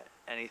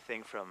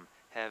 Anything from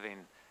having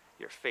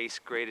your face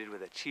grated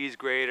with a cheese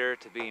grater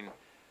to being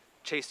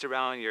chased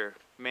around your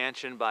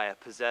mansion by a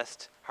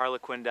possessed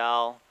Harlequin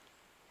doll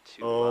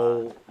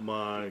to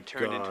my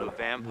turned God. into a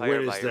vampire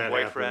When by is your that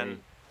boyfriend.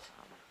 happening?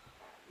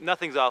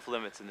 Nothing's off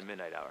limits in the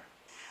Midnight Hour.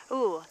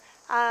 Ooh.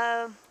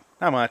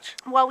 Not much.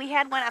 Well, we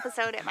had one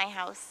episode at my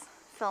house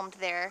filmed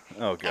there.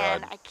 Oh,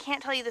 God. And I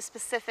can't tell you the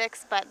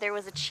specifics, but there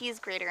was a cheese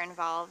grater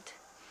involved,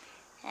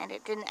 and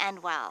it didn't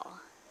end well.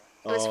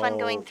 It was fun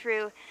going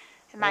through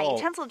my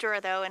utensil drawer,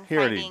 though, and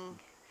finding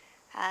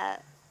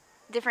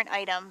different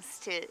items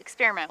to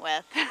experiment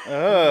with.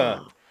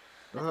 The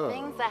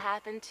things that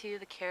happen to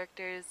the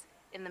characters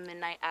in the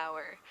Midnight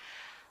Hour.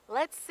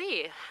 Let's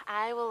see.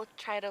 I will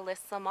try to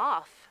list some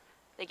off.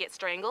 They get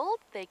strangled,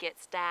 they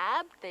get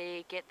stabbed,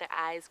 they get their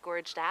eyes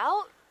gorged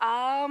out.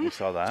 You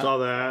saw that? Saw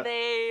that.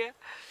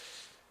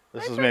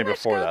 This was made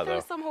before that, Through though.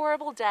 some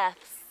horrible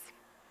deaths.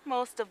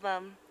 Most of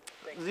them.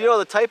 You know,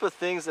 the type of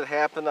things that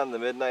happen on the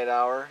Midnight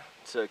Hour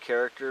to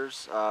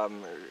characters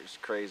is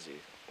crazy.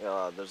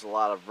 There's a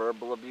lot of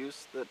verbal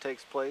abuse that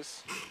takes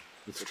place.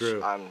 It's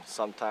true. I'm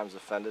sometimes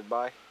offended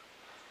by.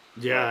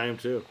 Yeah, I am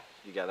too.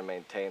 You got to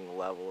maintain the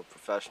level of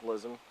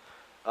professionalism.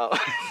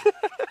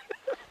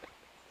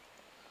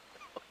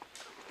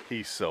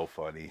 He's so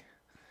funny.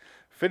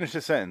 Finish the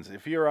sentence.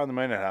 If you're on the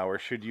Midnight Hour,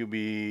 should you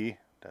be...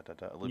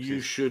 ellipses.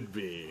 You should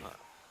be.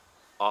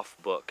 Off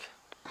book,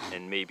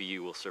 and maybe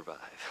you will survive.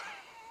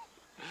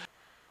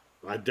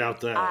 I doubt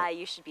that.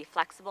 You should be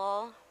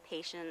flexible,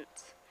 patient,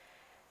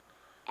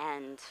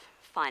 and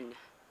fun.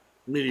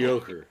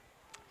 Mediocre.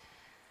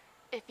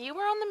 If you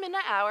were on the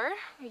Midnight Hour,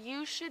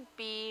 you should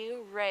be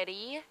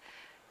ready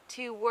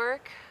to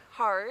work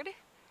hard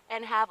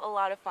and have a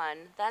lot of fun.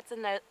 That's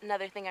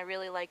another thing I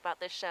really like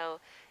about this show,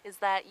 is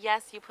that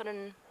yes, you put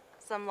in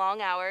some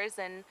long hours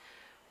and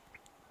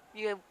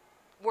you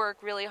work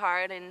really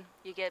hard and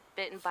you get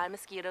bitten by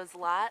mosquitoes a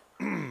lot,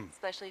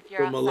 especially if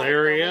you're For outside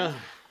malaria.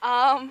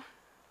 filming.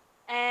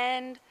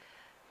 And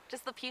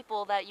just the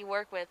people that you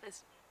work with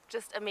is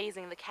just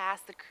amazing. The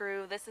cast, the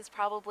crew. This is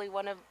probably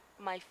one of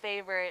my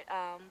favorite,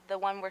 the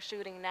one we're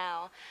shooting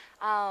now.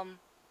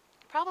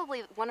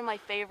 Probably one of my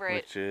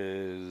favorite Which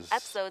is...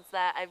 episodes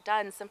that I've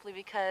done, simply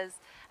because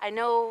I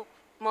know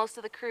most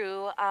of the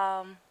crew,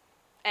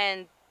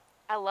 and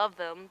I love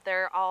them.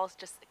 They're all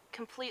just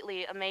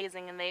completely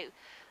amazing, and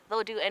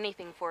they'll do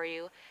anything for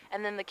you.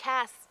 And then the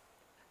cast,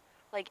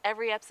 like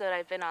every episode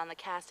I've been on, the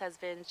cast has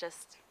been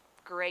just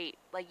great.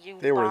 Like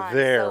They were bond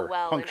there, so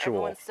well, punctual. and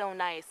everyone's so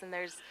nice, and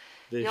They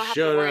you don't have to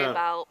showed worry up.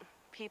 about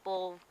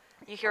people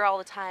you hear all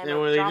the time. And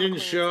of when they drama didn't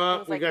queens show and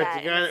up, things we like got the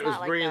and guy it's that was not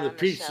like bringing that the on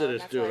this pizza show, to and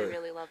that's do what I it.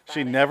 really love about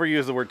She it. never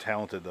used the word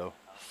talented, though.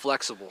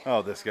 Flexible.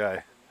 Oh, this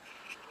guy.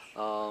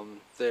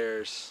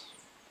 There's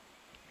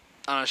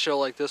on a show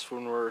like this,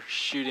 when we're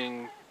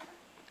shooting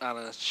on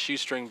a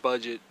shoestring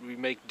budget, we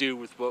make do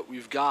with what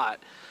we've got,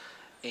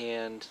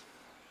 and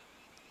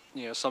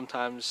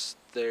sometimes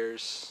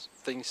there's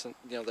things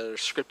that are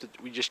scripted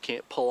that we just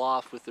can't pull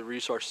off with the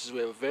resources we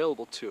have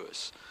available to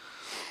us.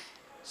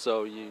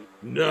 So you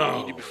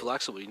need to be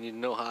flexible. You need to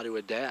know how to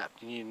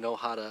adapt. You need to know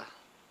how to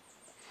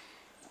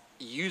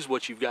use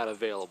what you've got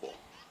available.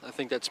 I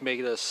think that's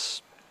made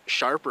us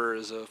sharper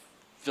as a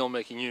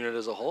filmmaking unit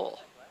as a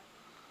whole.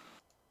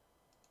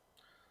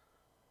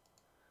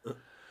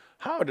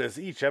 How does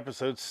each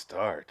episode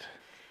start?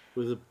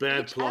 With a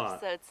bad Each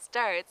plot. episode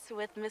starts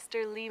with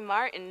Mr. Lee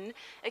Martin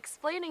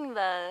explaining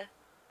the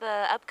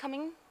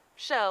upcoming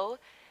show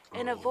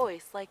in a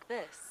voice like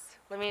this.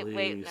 Let me wait.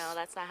 Please. No,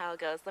 that's not how it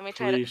goes. Let me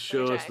try to. Please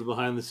show us the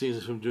behind the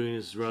scenes from doing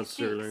this, Rod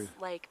Sterling.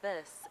 Speaks like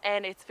this,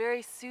 and it's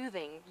very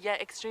soothing yet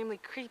extremely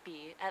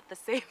creepy at the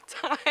same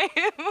time.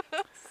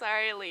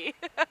 Sorry, Lee,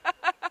 but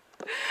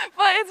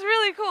it's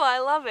really cool. I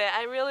love it.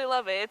 I really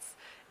love it.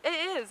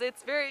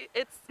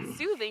 It's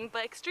soothing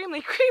but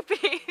extremely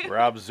creepy.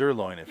 Rob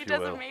Zerloin, if He you does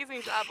will. an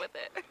amazing job with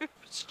it.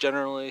 It's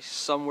generally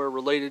somewhere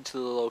related to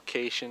the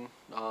location.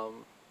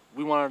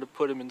 We wanted to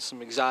put him in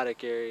some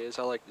exotic areas.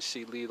 I like to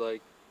see Lee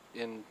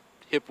in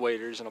hip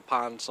waders in a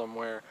pond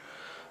somewhere.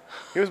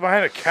 He was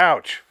behind a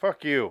couch.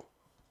 Fuck you.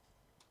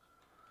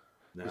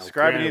 Now,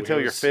 Describe in granted, detail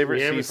we your haven't- favorite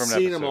we scene haven't from an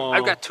seen episode. them all.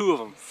 I've got two of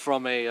them.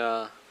 From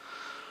a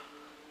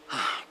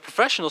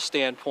professional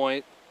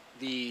standpoint,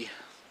 the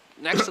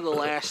next to the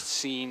last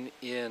scene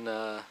in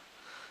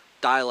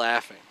Die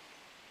Laughing,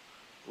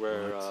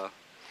 where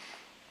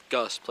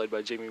Gus, played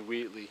by Jamie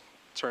Wheatley,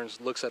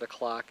 looks at a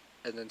clock,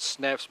 and then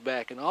snaps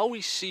back, and all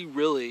we see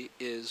really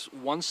is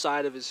one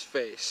side of his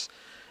face,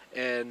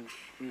 and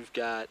we've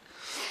got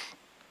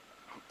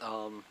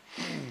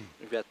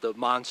We've got the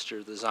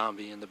monster, the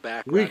zombie in the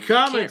background. We You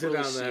can't commented really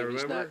on see that, him.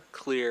 He's remember? not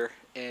clear,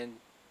 and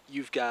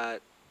you've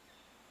got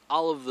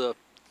all of the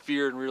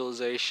fear and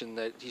realization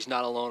that he's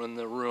not alone in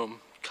the room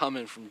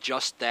coming from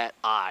just that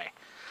eye.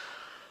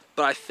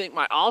 But I think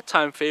my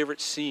all-time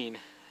favorite scene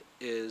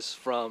is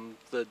from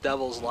The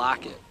Devil's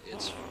Locket.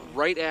 It's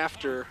right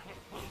after.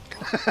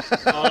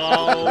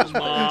 Oh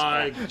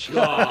my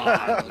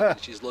God!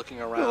 She's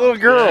looking around. The little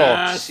girl.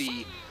 Yes.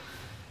 See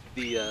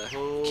the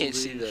can't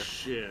see the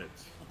shit.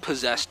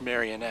 possessed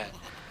marionette.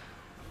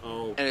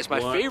 Oh, and it's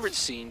my what? favorite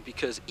scene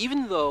because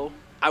even though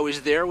I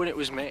was there when it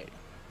was made,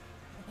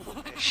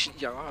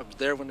 I was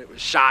there when it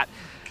was shot,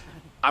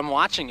 I'm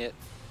watching it,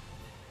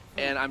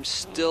 and I'm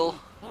still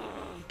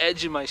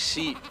edge of my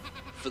seat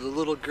for the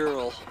little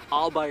girl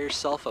all by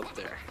herself up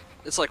there.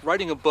 It's like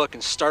writing a book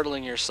and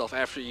startling yourself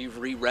after you've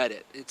reread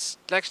it. It's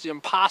next to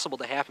impossible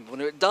to happen. When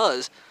it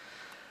does,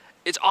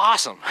 it's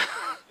awesome.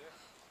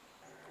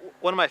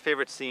 One of my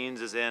favorite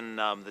scenes is in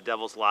The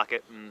Devil's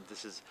Locket, and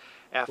this is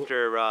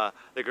after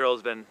the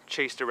girl's been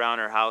chased around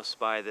her house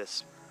by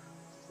this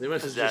They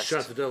must have just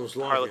shot the Devil's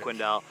Locket. Harlequin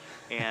doll,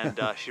 and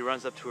she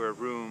runs up to her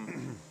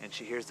room, and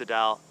she hears the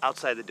doll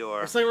outside the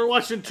door. It's like we're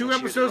watching 2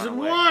 episodes in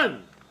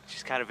one.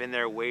 She's kind of in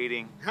there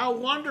waiting. How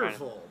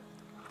wonderful!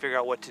 Figure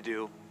out what to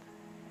do,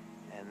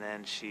 and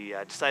then she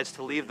decides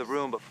to leave the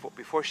room. But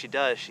before she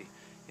does, she,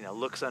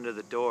 looks under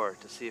the door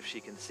to see if she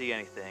can see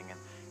anything,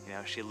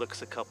 and she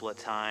looks a couple of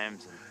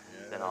times,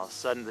 and then all of a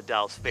sudden the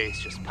doll's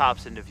face just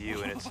pops into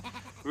view, and it's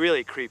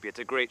really creepy. It's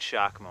a great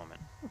shock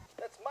moment.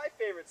 That's my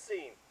favorite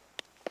scene.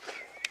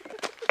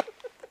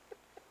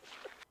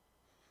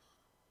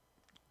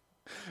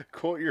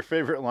 Quote your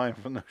favorite line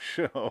from the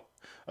show.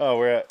 Oh,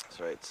 we're at. That's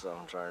right. So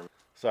I'm trying.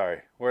 Sorry,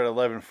 we're at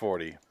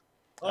 11:40.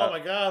 Oh my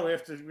God, we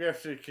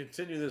have to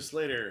continue this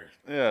later.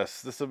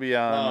 Yes, this will be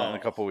on in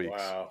a couple weeks.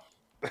 Wow.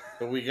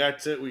 But we got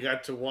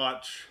to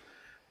watch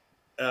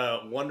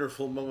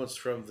wonderful moments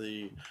from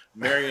the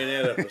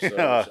marionette episodes.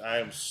 Yeah. I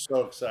am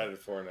so excited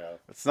for now.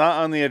 It's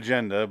not on the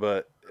agenda,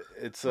 but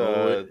it's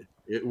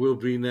it will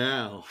be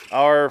now.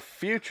 Our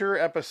future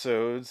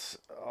episodes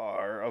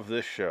are of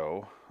this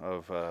show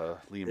of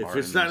Lee Martin's. If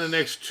it's not in the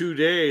next 2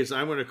 days,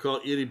 I'm going to call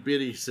Itty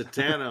Bitty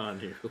Satana on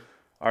you.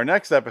 Our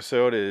next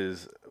episode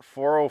is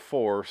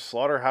 404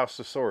 Slaughterhouse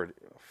Sorority.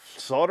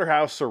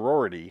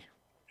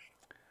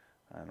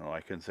 I don't know,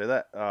 I couldn't say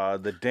that.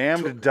 The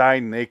Damned Die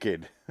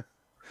Naked.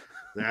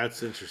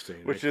 That's interesting.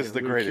 Which is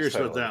the we're greatest curious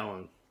title. about that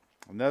one.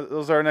 And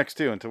those are our next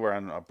two until we're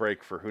on a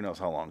break for who knows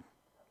how long.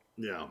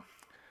 Yeah.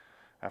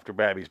 After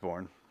Babby's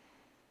born.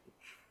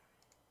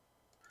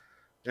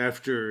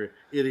 After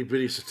Itty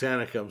Bitty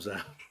Satana comes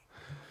out.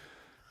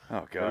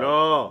 Oh, God.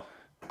 Hello.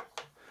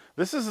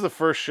 This is the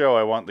first show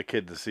I want the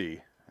kid to see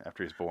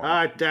after he's born.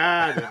 Hi,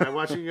 Dad. I'm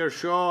watching your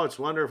show. It's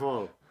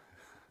wonderful.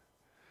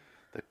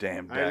 The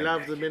damn I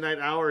love the Midnight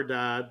Hour,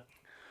 Dad.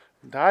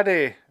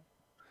 Daddy.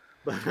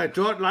 But I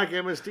don't like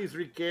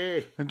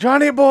MST3K.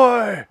 Johnny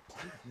boy.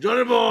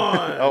 Johnny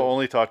boy. Oh,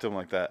 only talk to him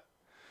like that.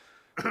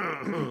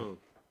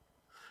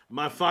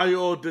 My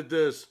 5-year-old did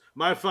this.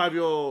 My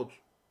 5-year-old.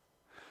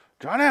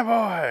 Johnny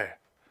boy.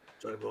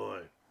 Johnny boy.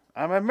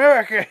 I'm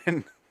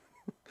American.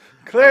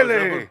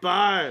 Clearly.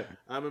 I'm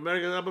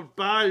American apple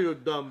pie, you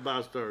dumb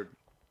bastard.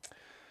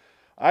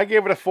 I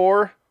gave it a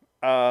 4.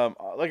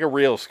 Like a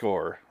real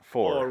score.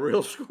 4. Oh, a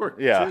real score?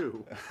 Yeah.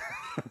 2.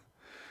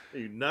 Are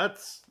you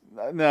nuts?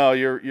 No,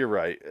 you're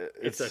right.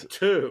 It's a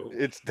 2.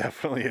 It's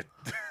definitely a.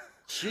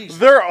 Jesus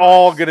They're Christ.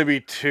 all gonna be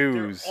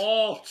 2s. They're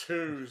all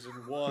 2s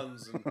and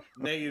 1s and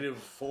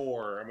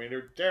 -4. I mean,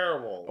 they're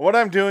terrible. What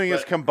I'm doing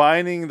is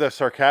combining the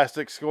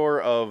sarcastic score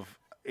of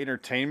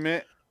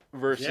entertainment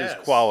versus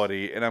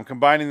quality, and I'm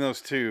combining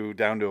those two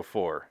down to a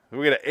 4.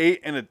 We get an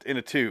 8 and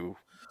a 2.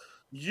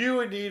 You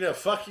would need a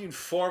fucking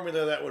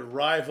formula that would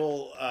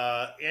rival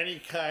any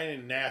kind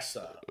of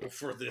NASA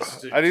for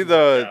this. I need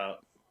to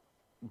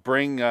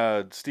bring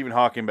Stephen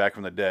Hawking back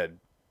from the dead.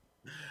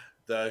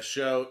 The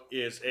show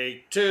is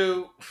a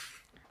 2.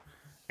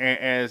 And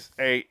as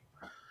a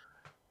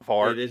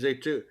 4. It is a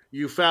 2.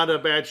 You found a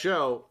bad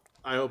show.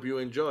 I hope you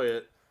enjoy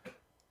it.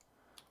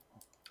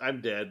 I'm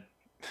dead.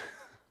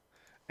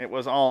 It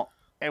was all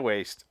a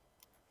waste.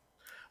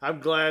 I'm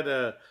glad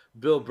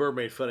Bill Burr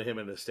made fun of him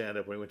in the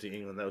stand-up when he went to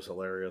England. That was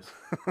hilarious.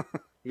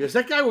 He goes,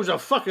 that guy was a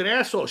fucking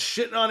asshole,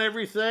 shitting on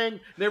everything,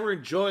 never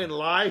enjoying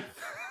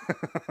life.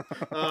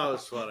 Oh, it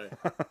was funny.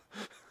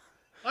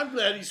 I'm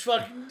glad he's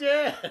fucking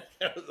dead.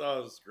 That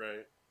was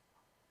great.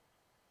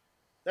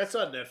 That's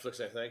on Netflix,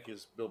 I think,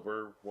 is Bill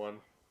Burr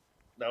one.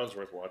 That was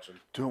worth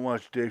watching. Don't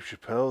watch Dave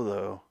Chappelle,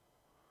 though.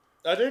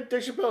 I did.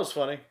 Dave Chappelle's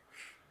funny.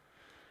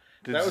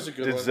 That was a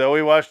good one. Did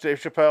Zoe watch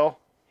Dave Chappelle?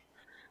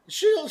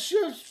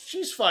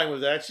 She's fine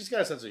with that. She's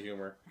got a sense of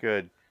humor.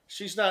 Good.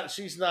 She's not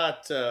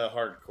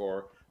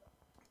hardcore.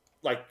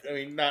 Like, I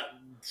mean, not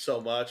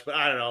so much, but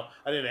I don't know.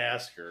 I didn't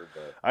ask her,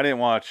 but I didn't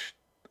watch.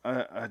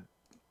 I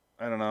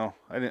don't know.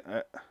 I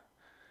didn't.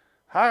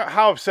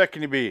 How upset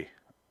can you be?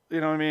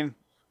 You know what I mean?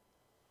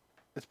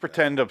 It's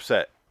pretend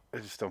upset. I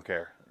just don't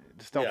care.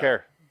 Just don't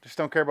care. Just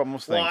don't care about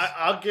most Well, things.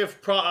 I'll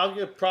give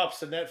props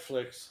to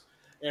Netflix.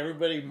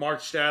 Everybody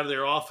marched out of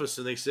their office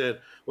and they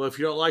said, "Well, if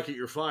you don't like it,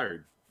 you're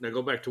fired. Now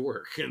go back to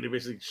work." And they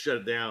basically shut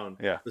it down.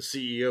 Yeah. The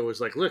CEO was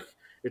like, "Look,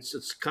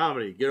 it's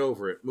comedy. Get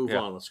over it. Move Yeah.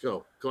 on. Let's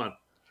go. Come on,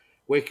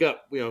 wake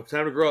up.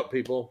 Time to grow up,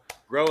 people.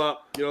 Grow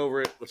up. Get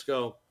over it. Let's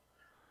go.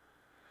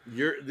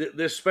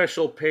 This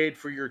special paid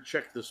for your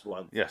check this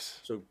month. Yes.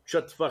 So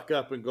shut the fuck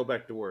up and go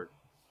back to work."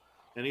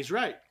 And he's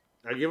right.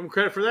 I give him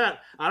credit for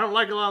that. I don't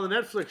like a lot of the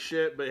Netflix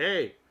shit, but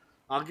hey,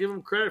 I'll give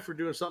him credit for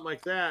doing something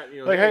like that.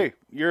 Hey,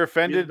 you're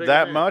offended big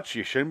that man. much?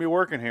 You shouldn't be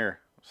working here.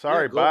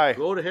 Sorry, Yeah, bye.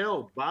 Go to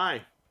hell.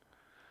 Bye.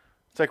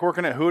 It's like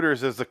working at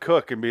Hooters as the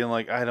cook and being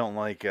like, I don't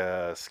like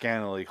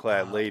scantily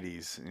clad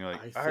ladies. And you're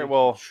like, all right,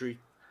 well,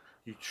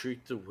 you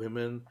treat the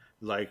women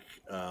like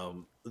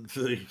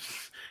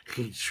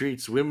he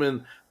treats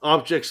women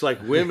objects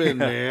like women,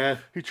 man.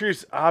 He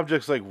treats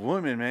objects like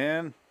women,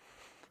 man.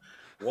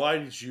 Why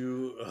did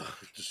you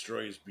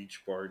destroy his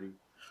beach party?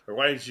 Or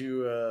why did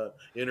you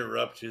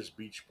interrupt his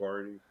beach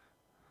party?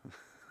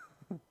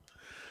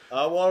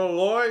 I want a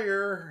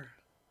lawyer.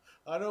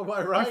 I know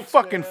my rights. You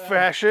fucking man.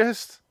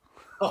 fascist.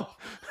 God.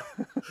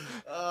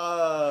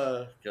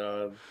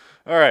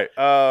 All right,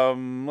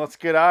 let's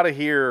get out of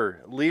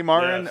here. Lee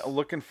Martin, Yes.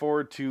 looking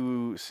forward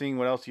to seeing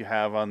what else you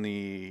have on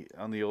the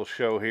old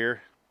show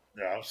here.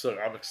 Yeah,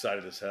 I'm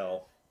excited as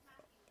hell.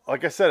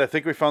 Like I said, I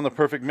think we found the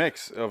perfect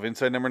mix of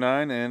Inside Number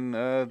 9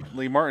 and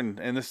Lee Martin,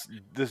 and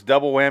this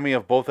double whammy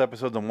of both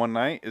episodes in one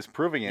night is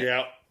proving it.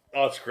 Yeah,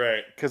 oh, it's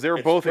great Because they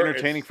were both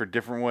entertaining for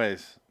different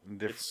ways.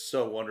 It's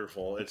so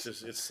wonderful.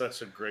 It's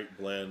such a great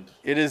blend.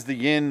 It is the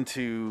yin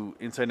to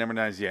Inside Number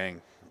 9's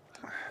yang.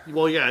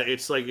 Well, yeah,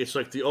 it's like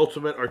the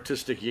ultimate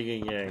artistic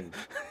yin and yang.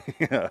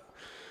 Yeah.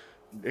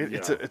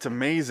 It's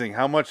amazing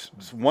how much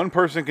one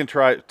person can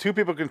try, two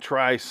people can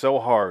try so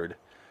hard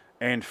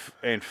and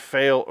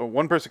fail, or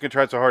one person can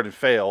try so hard and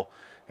fail,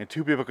 and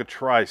two people could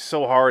try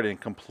so hard and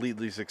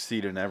completely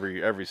succeed in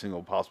every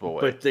single possible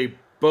way. But they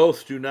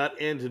both do not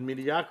end in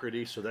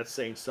mediocrity, so that's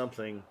saying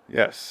something.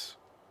 Yes.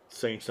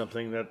 Saying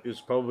something that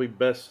is probably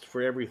best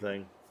for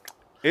everything.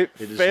 It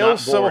is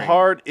fails not so boring.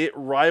 hard, it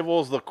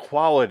rivals the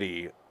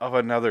quality of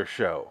another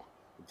show.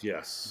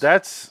 Yes.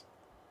 That's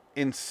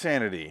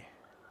insanity.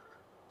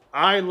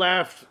 I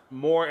laughed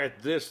more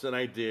at this than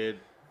I did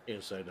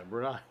Inside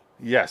Number 9.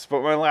 Yes,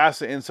 but my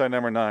laughs at Inside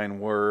Number 9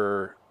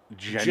 were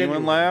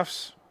genuine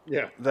laughs.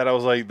 Yeah. That I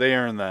was like, they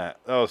earned that.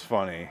 That was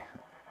funny.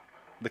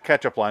 The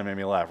ketchup line made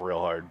me laugh real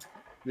hard.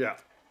 Yeah.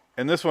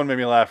 And this one made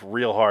me laugh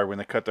real hard when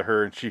they cut to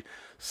her and she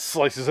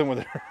slices him with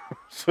her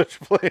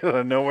switchblade out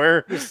of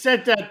nowhere. You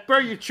sent that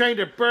bird, you trained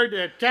a bird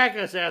to attack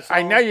us, asshole.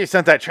 I know you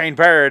sent that trained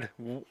bird.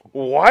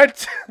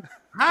 What?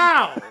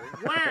 How?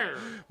 Where?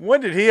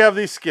 When did he have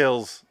these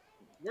skills?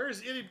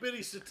 Where's Itty Bitty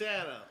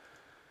Satana?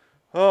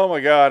 Oh my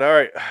god. All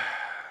right.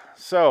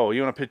 So,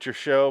 you want to pitch your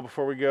show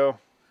before we go?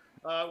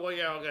 Well,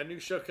 yeah, I've got a new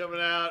show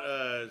coming out.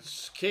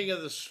 It's King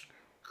of the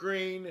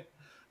Screen,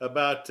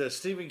 about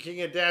Stephen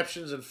King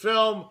adaptations in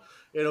film.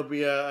 It'll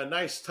be a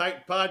nice,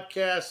 tight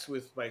podcast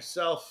with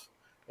myself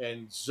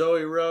and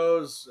Zoe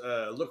Rose.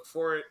 Look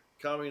for it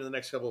coming in the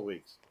next couple of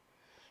weeks.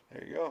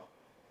 There you go.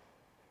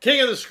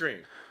 King of the Screen.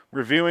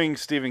 Reviewing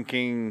Stephen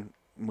King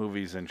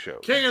movies and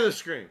shows. King of the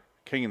Screen.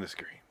 King of the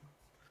Screen.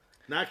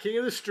 Not King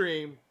of the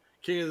Stream.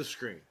 King of the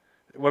Screen.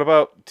 What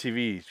about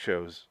TV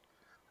shows?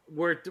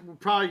 We're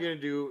probably going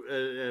to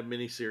do a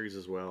mini-series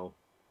as well.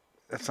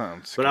 That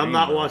sounds But I'm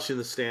not though. watching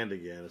The Stand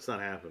again. It's not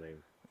happening.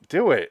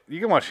 Do it. You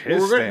can watch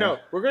his Stand.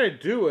 We're going to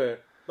do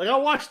it. Like,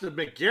 I'll watch the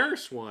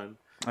McGarris one.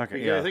 Okay,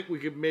 Because yeah. I think we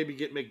could maybe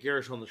get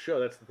McGarris on the show.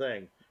 That's the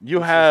thing. You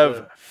This is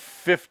have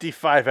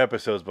 55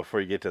 episodes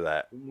before you get to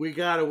that. we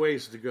got a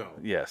ways to go.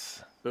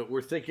 Yes. But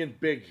we're thinking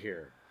big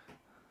here.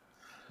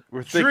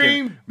 We're thinking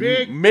Dream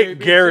big, Mick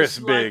baby, Garris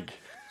just big. Like,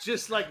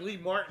 just like Lee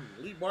Martin.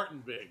 Lee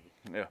Martin big.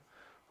 Yeah.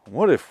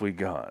 What if we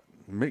got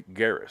Mick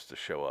Garris to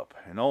show up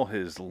in all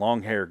his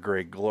long hair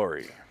gray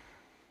glory?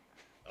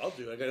 I'll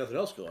do it. I got nothing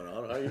else going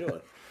on. How you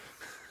doing?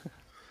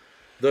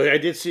 Though I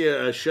did see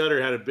a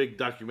Shudder had a big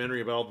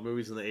documentary about all the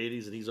movies in the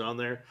 80s, and he's on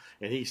there.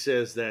 And he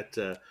says that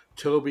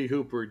Tobe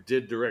Hooper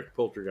did direct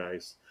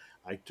Poltergeist.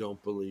 I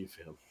don't believe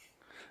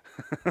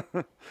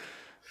him.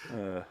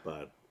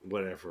 But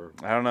whatever.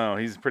 I don't know.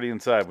 He's pretty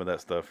inside with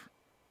that stuff.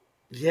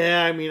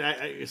 Yeah, I mean,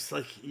 it's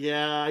like,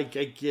 yeah, I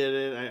get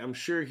it. I'm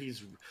sure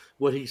he's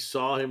what he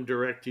saw him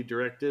direct, he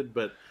directed.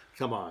 But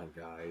come on,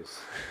 guys,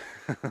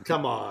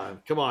 come on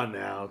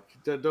now.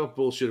 Don't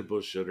bullshit a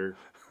bullshitter.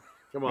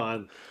 Come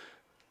on.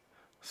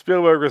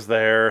 Spielberg was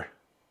there.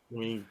 I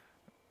mean,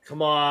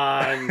 come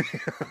on.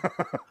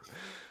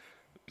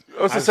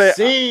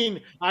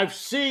 I've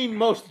seen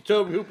most of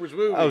Tobe Hooper's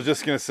movies. I was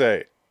just gonna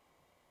say.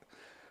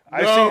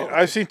 No.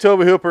 I've seen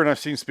Tobe Hooper and I've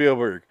seen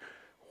Spielberg.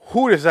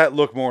 Who does that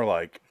look more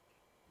like?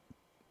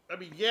 I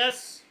mean,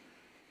 yes,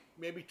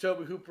 maybe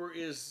Tobe Hooper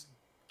is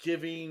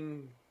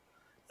giving,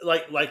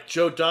 like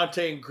Joe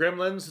Dante and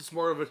Gremlins. It's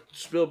more of a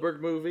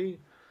Spielberg movie,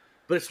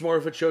 but it's more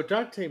of a Joe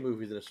Dante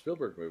movie than a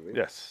Spielberg movie.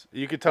 Yes,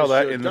 you could tell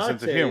Because that Joe in the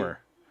sense of Dante- humor.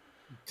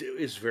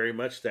 is very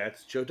much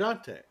that's Joe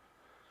Dante.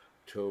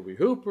 Toby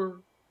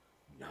Hooper,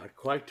 not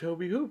quite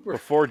Toby Hooper.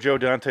 Before Joe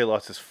Dante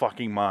lost his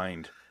fucking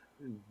mind.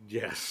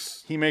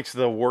 Yes. He makes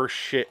the worst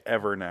shit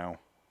ever now.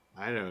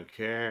 I don't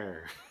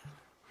care.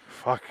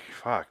 Fuck,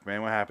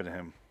 man. What happened to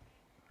him?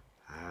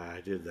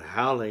 I did The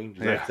Howling.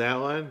 Did you like that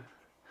one?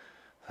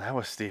 That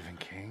was Stephen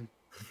King.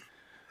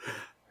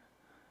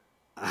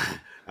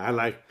 I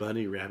like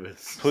bunny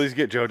rabbits. Please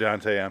get Joe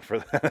Dante on for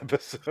that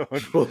episode.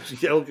 We'll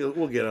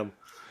get him.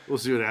 We'll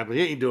see what happens.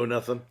 He ain't doing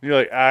nothing.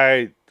 You're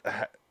like,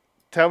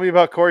 tell me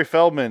about Corey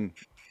Feldman,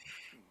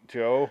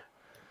 Joe.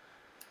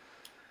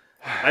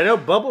 I know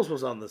Bubbles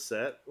was on the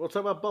set. We'll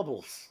talk about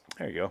Bubbles.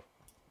 There you go.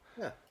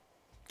 Yeah.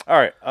 All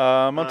right.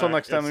 Until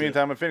next time, in the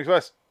meantime, I'm Phoenix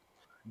West.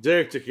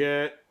 Derek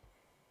Ticket.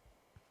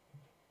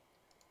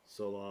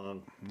 So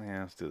long.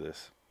 Yeah, let's do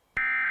this.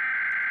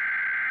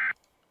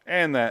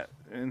 And that,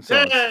 and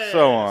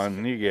so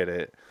on. You get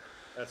it.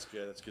 That's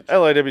good. That's good.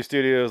 LIW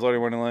Studios, Lordy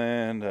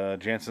Wonderland.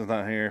 Jansen's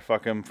not here.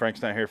 Fuck him.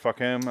 Frank's not here. Fuck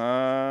him.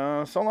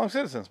 So long,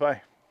 citizens.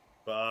 Bye.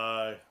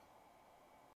 Bye.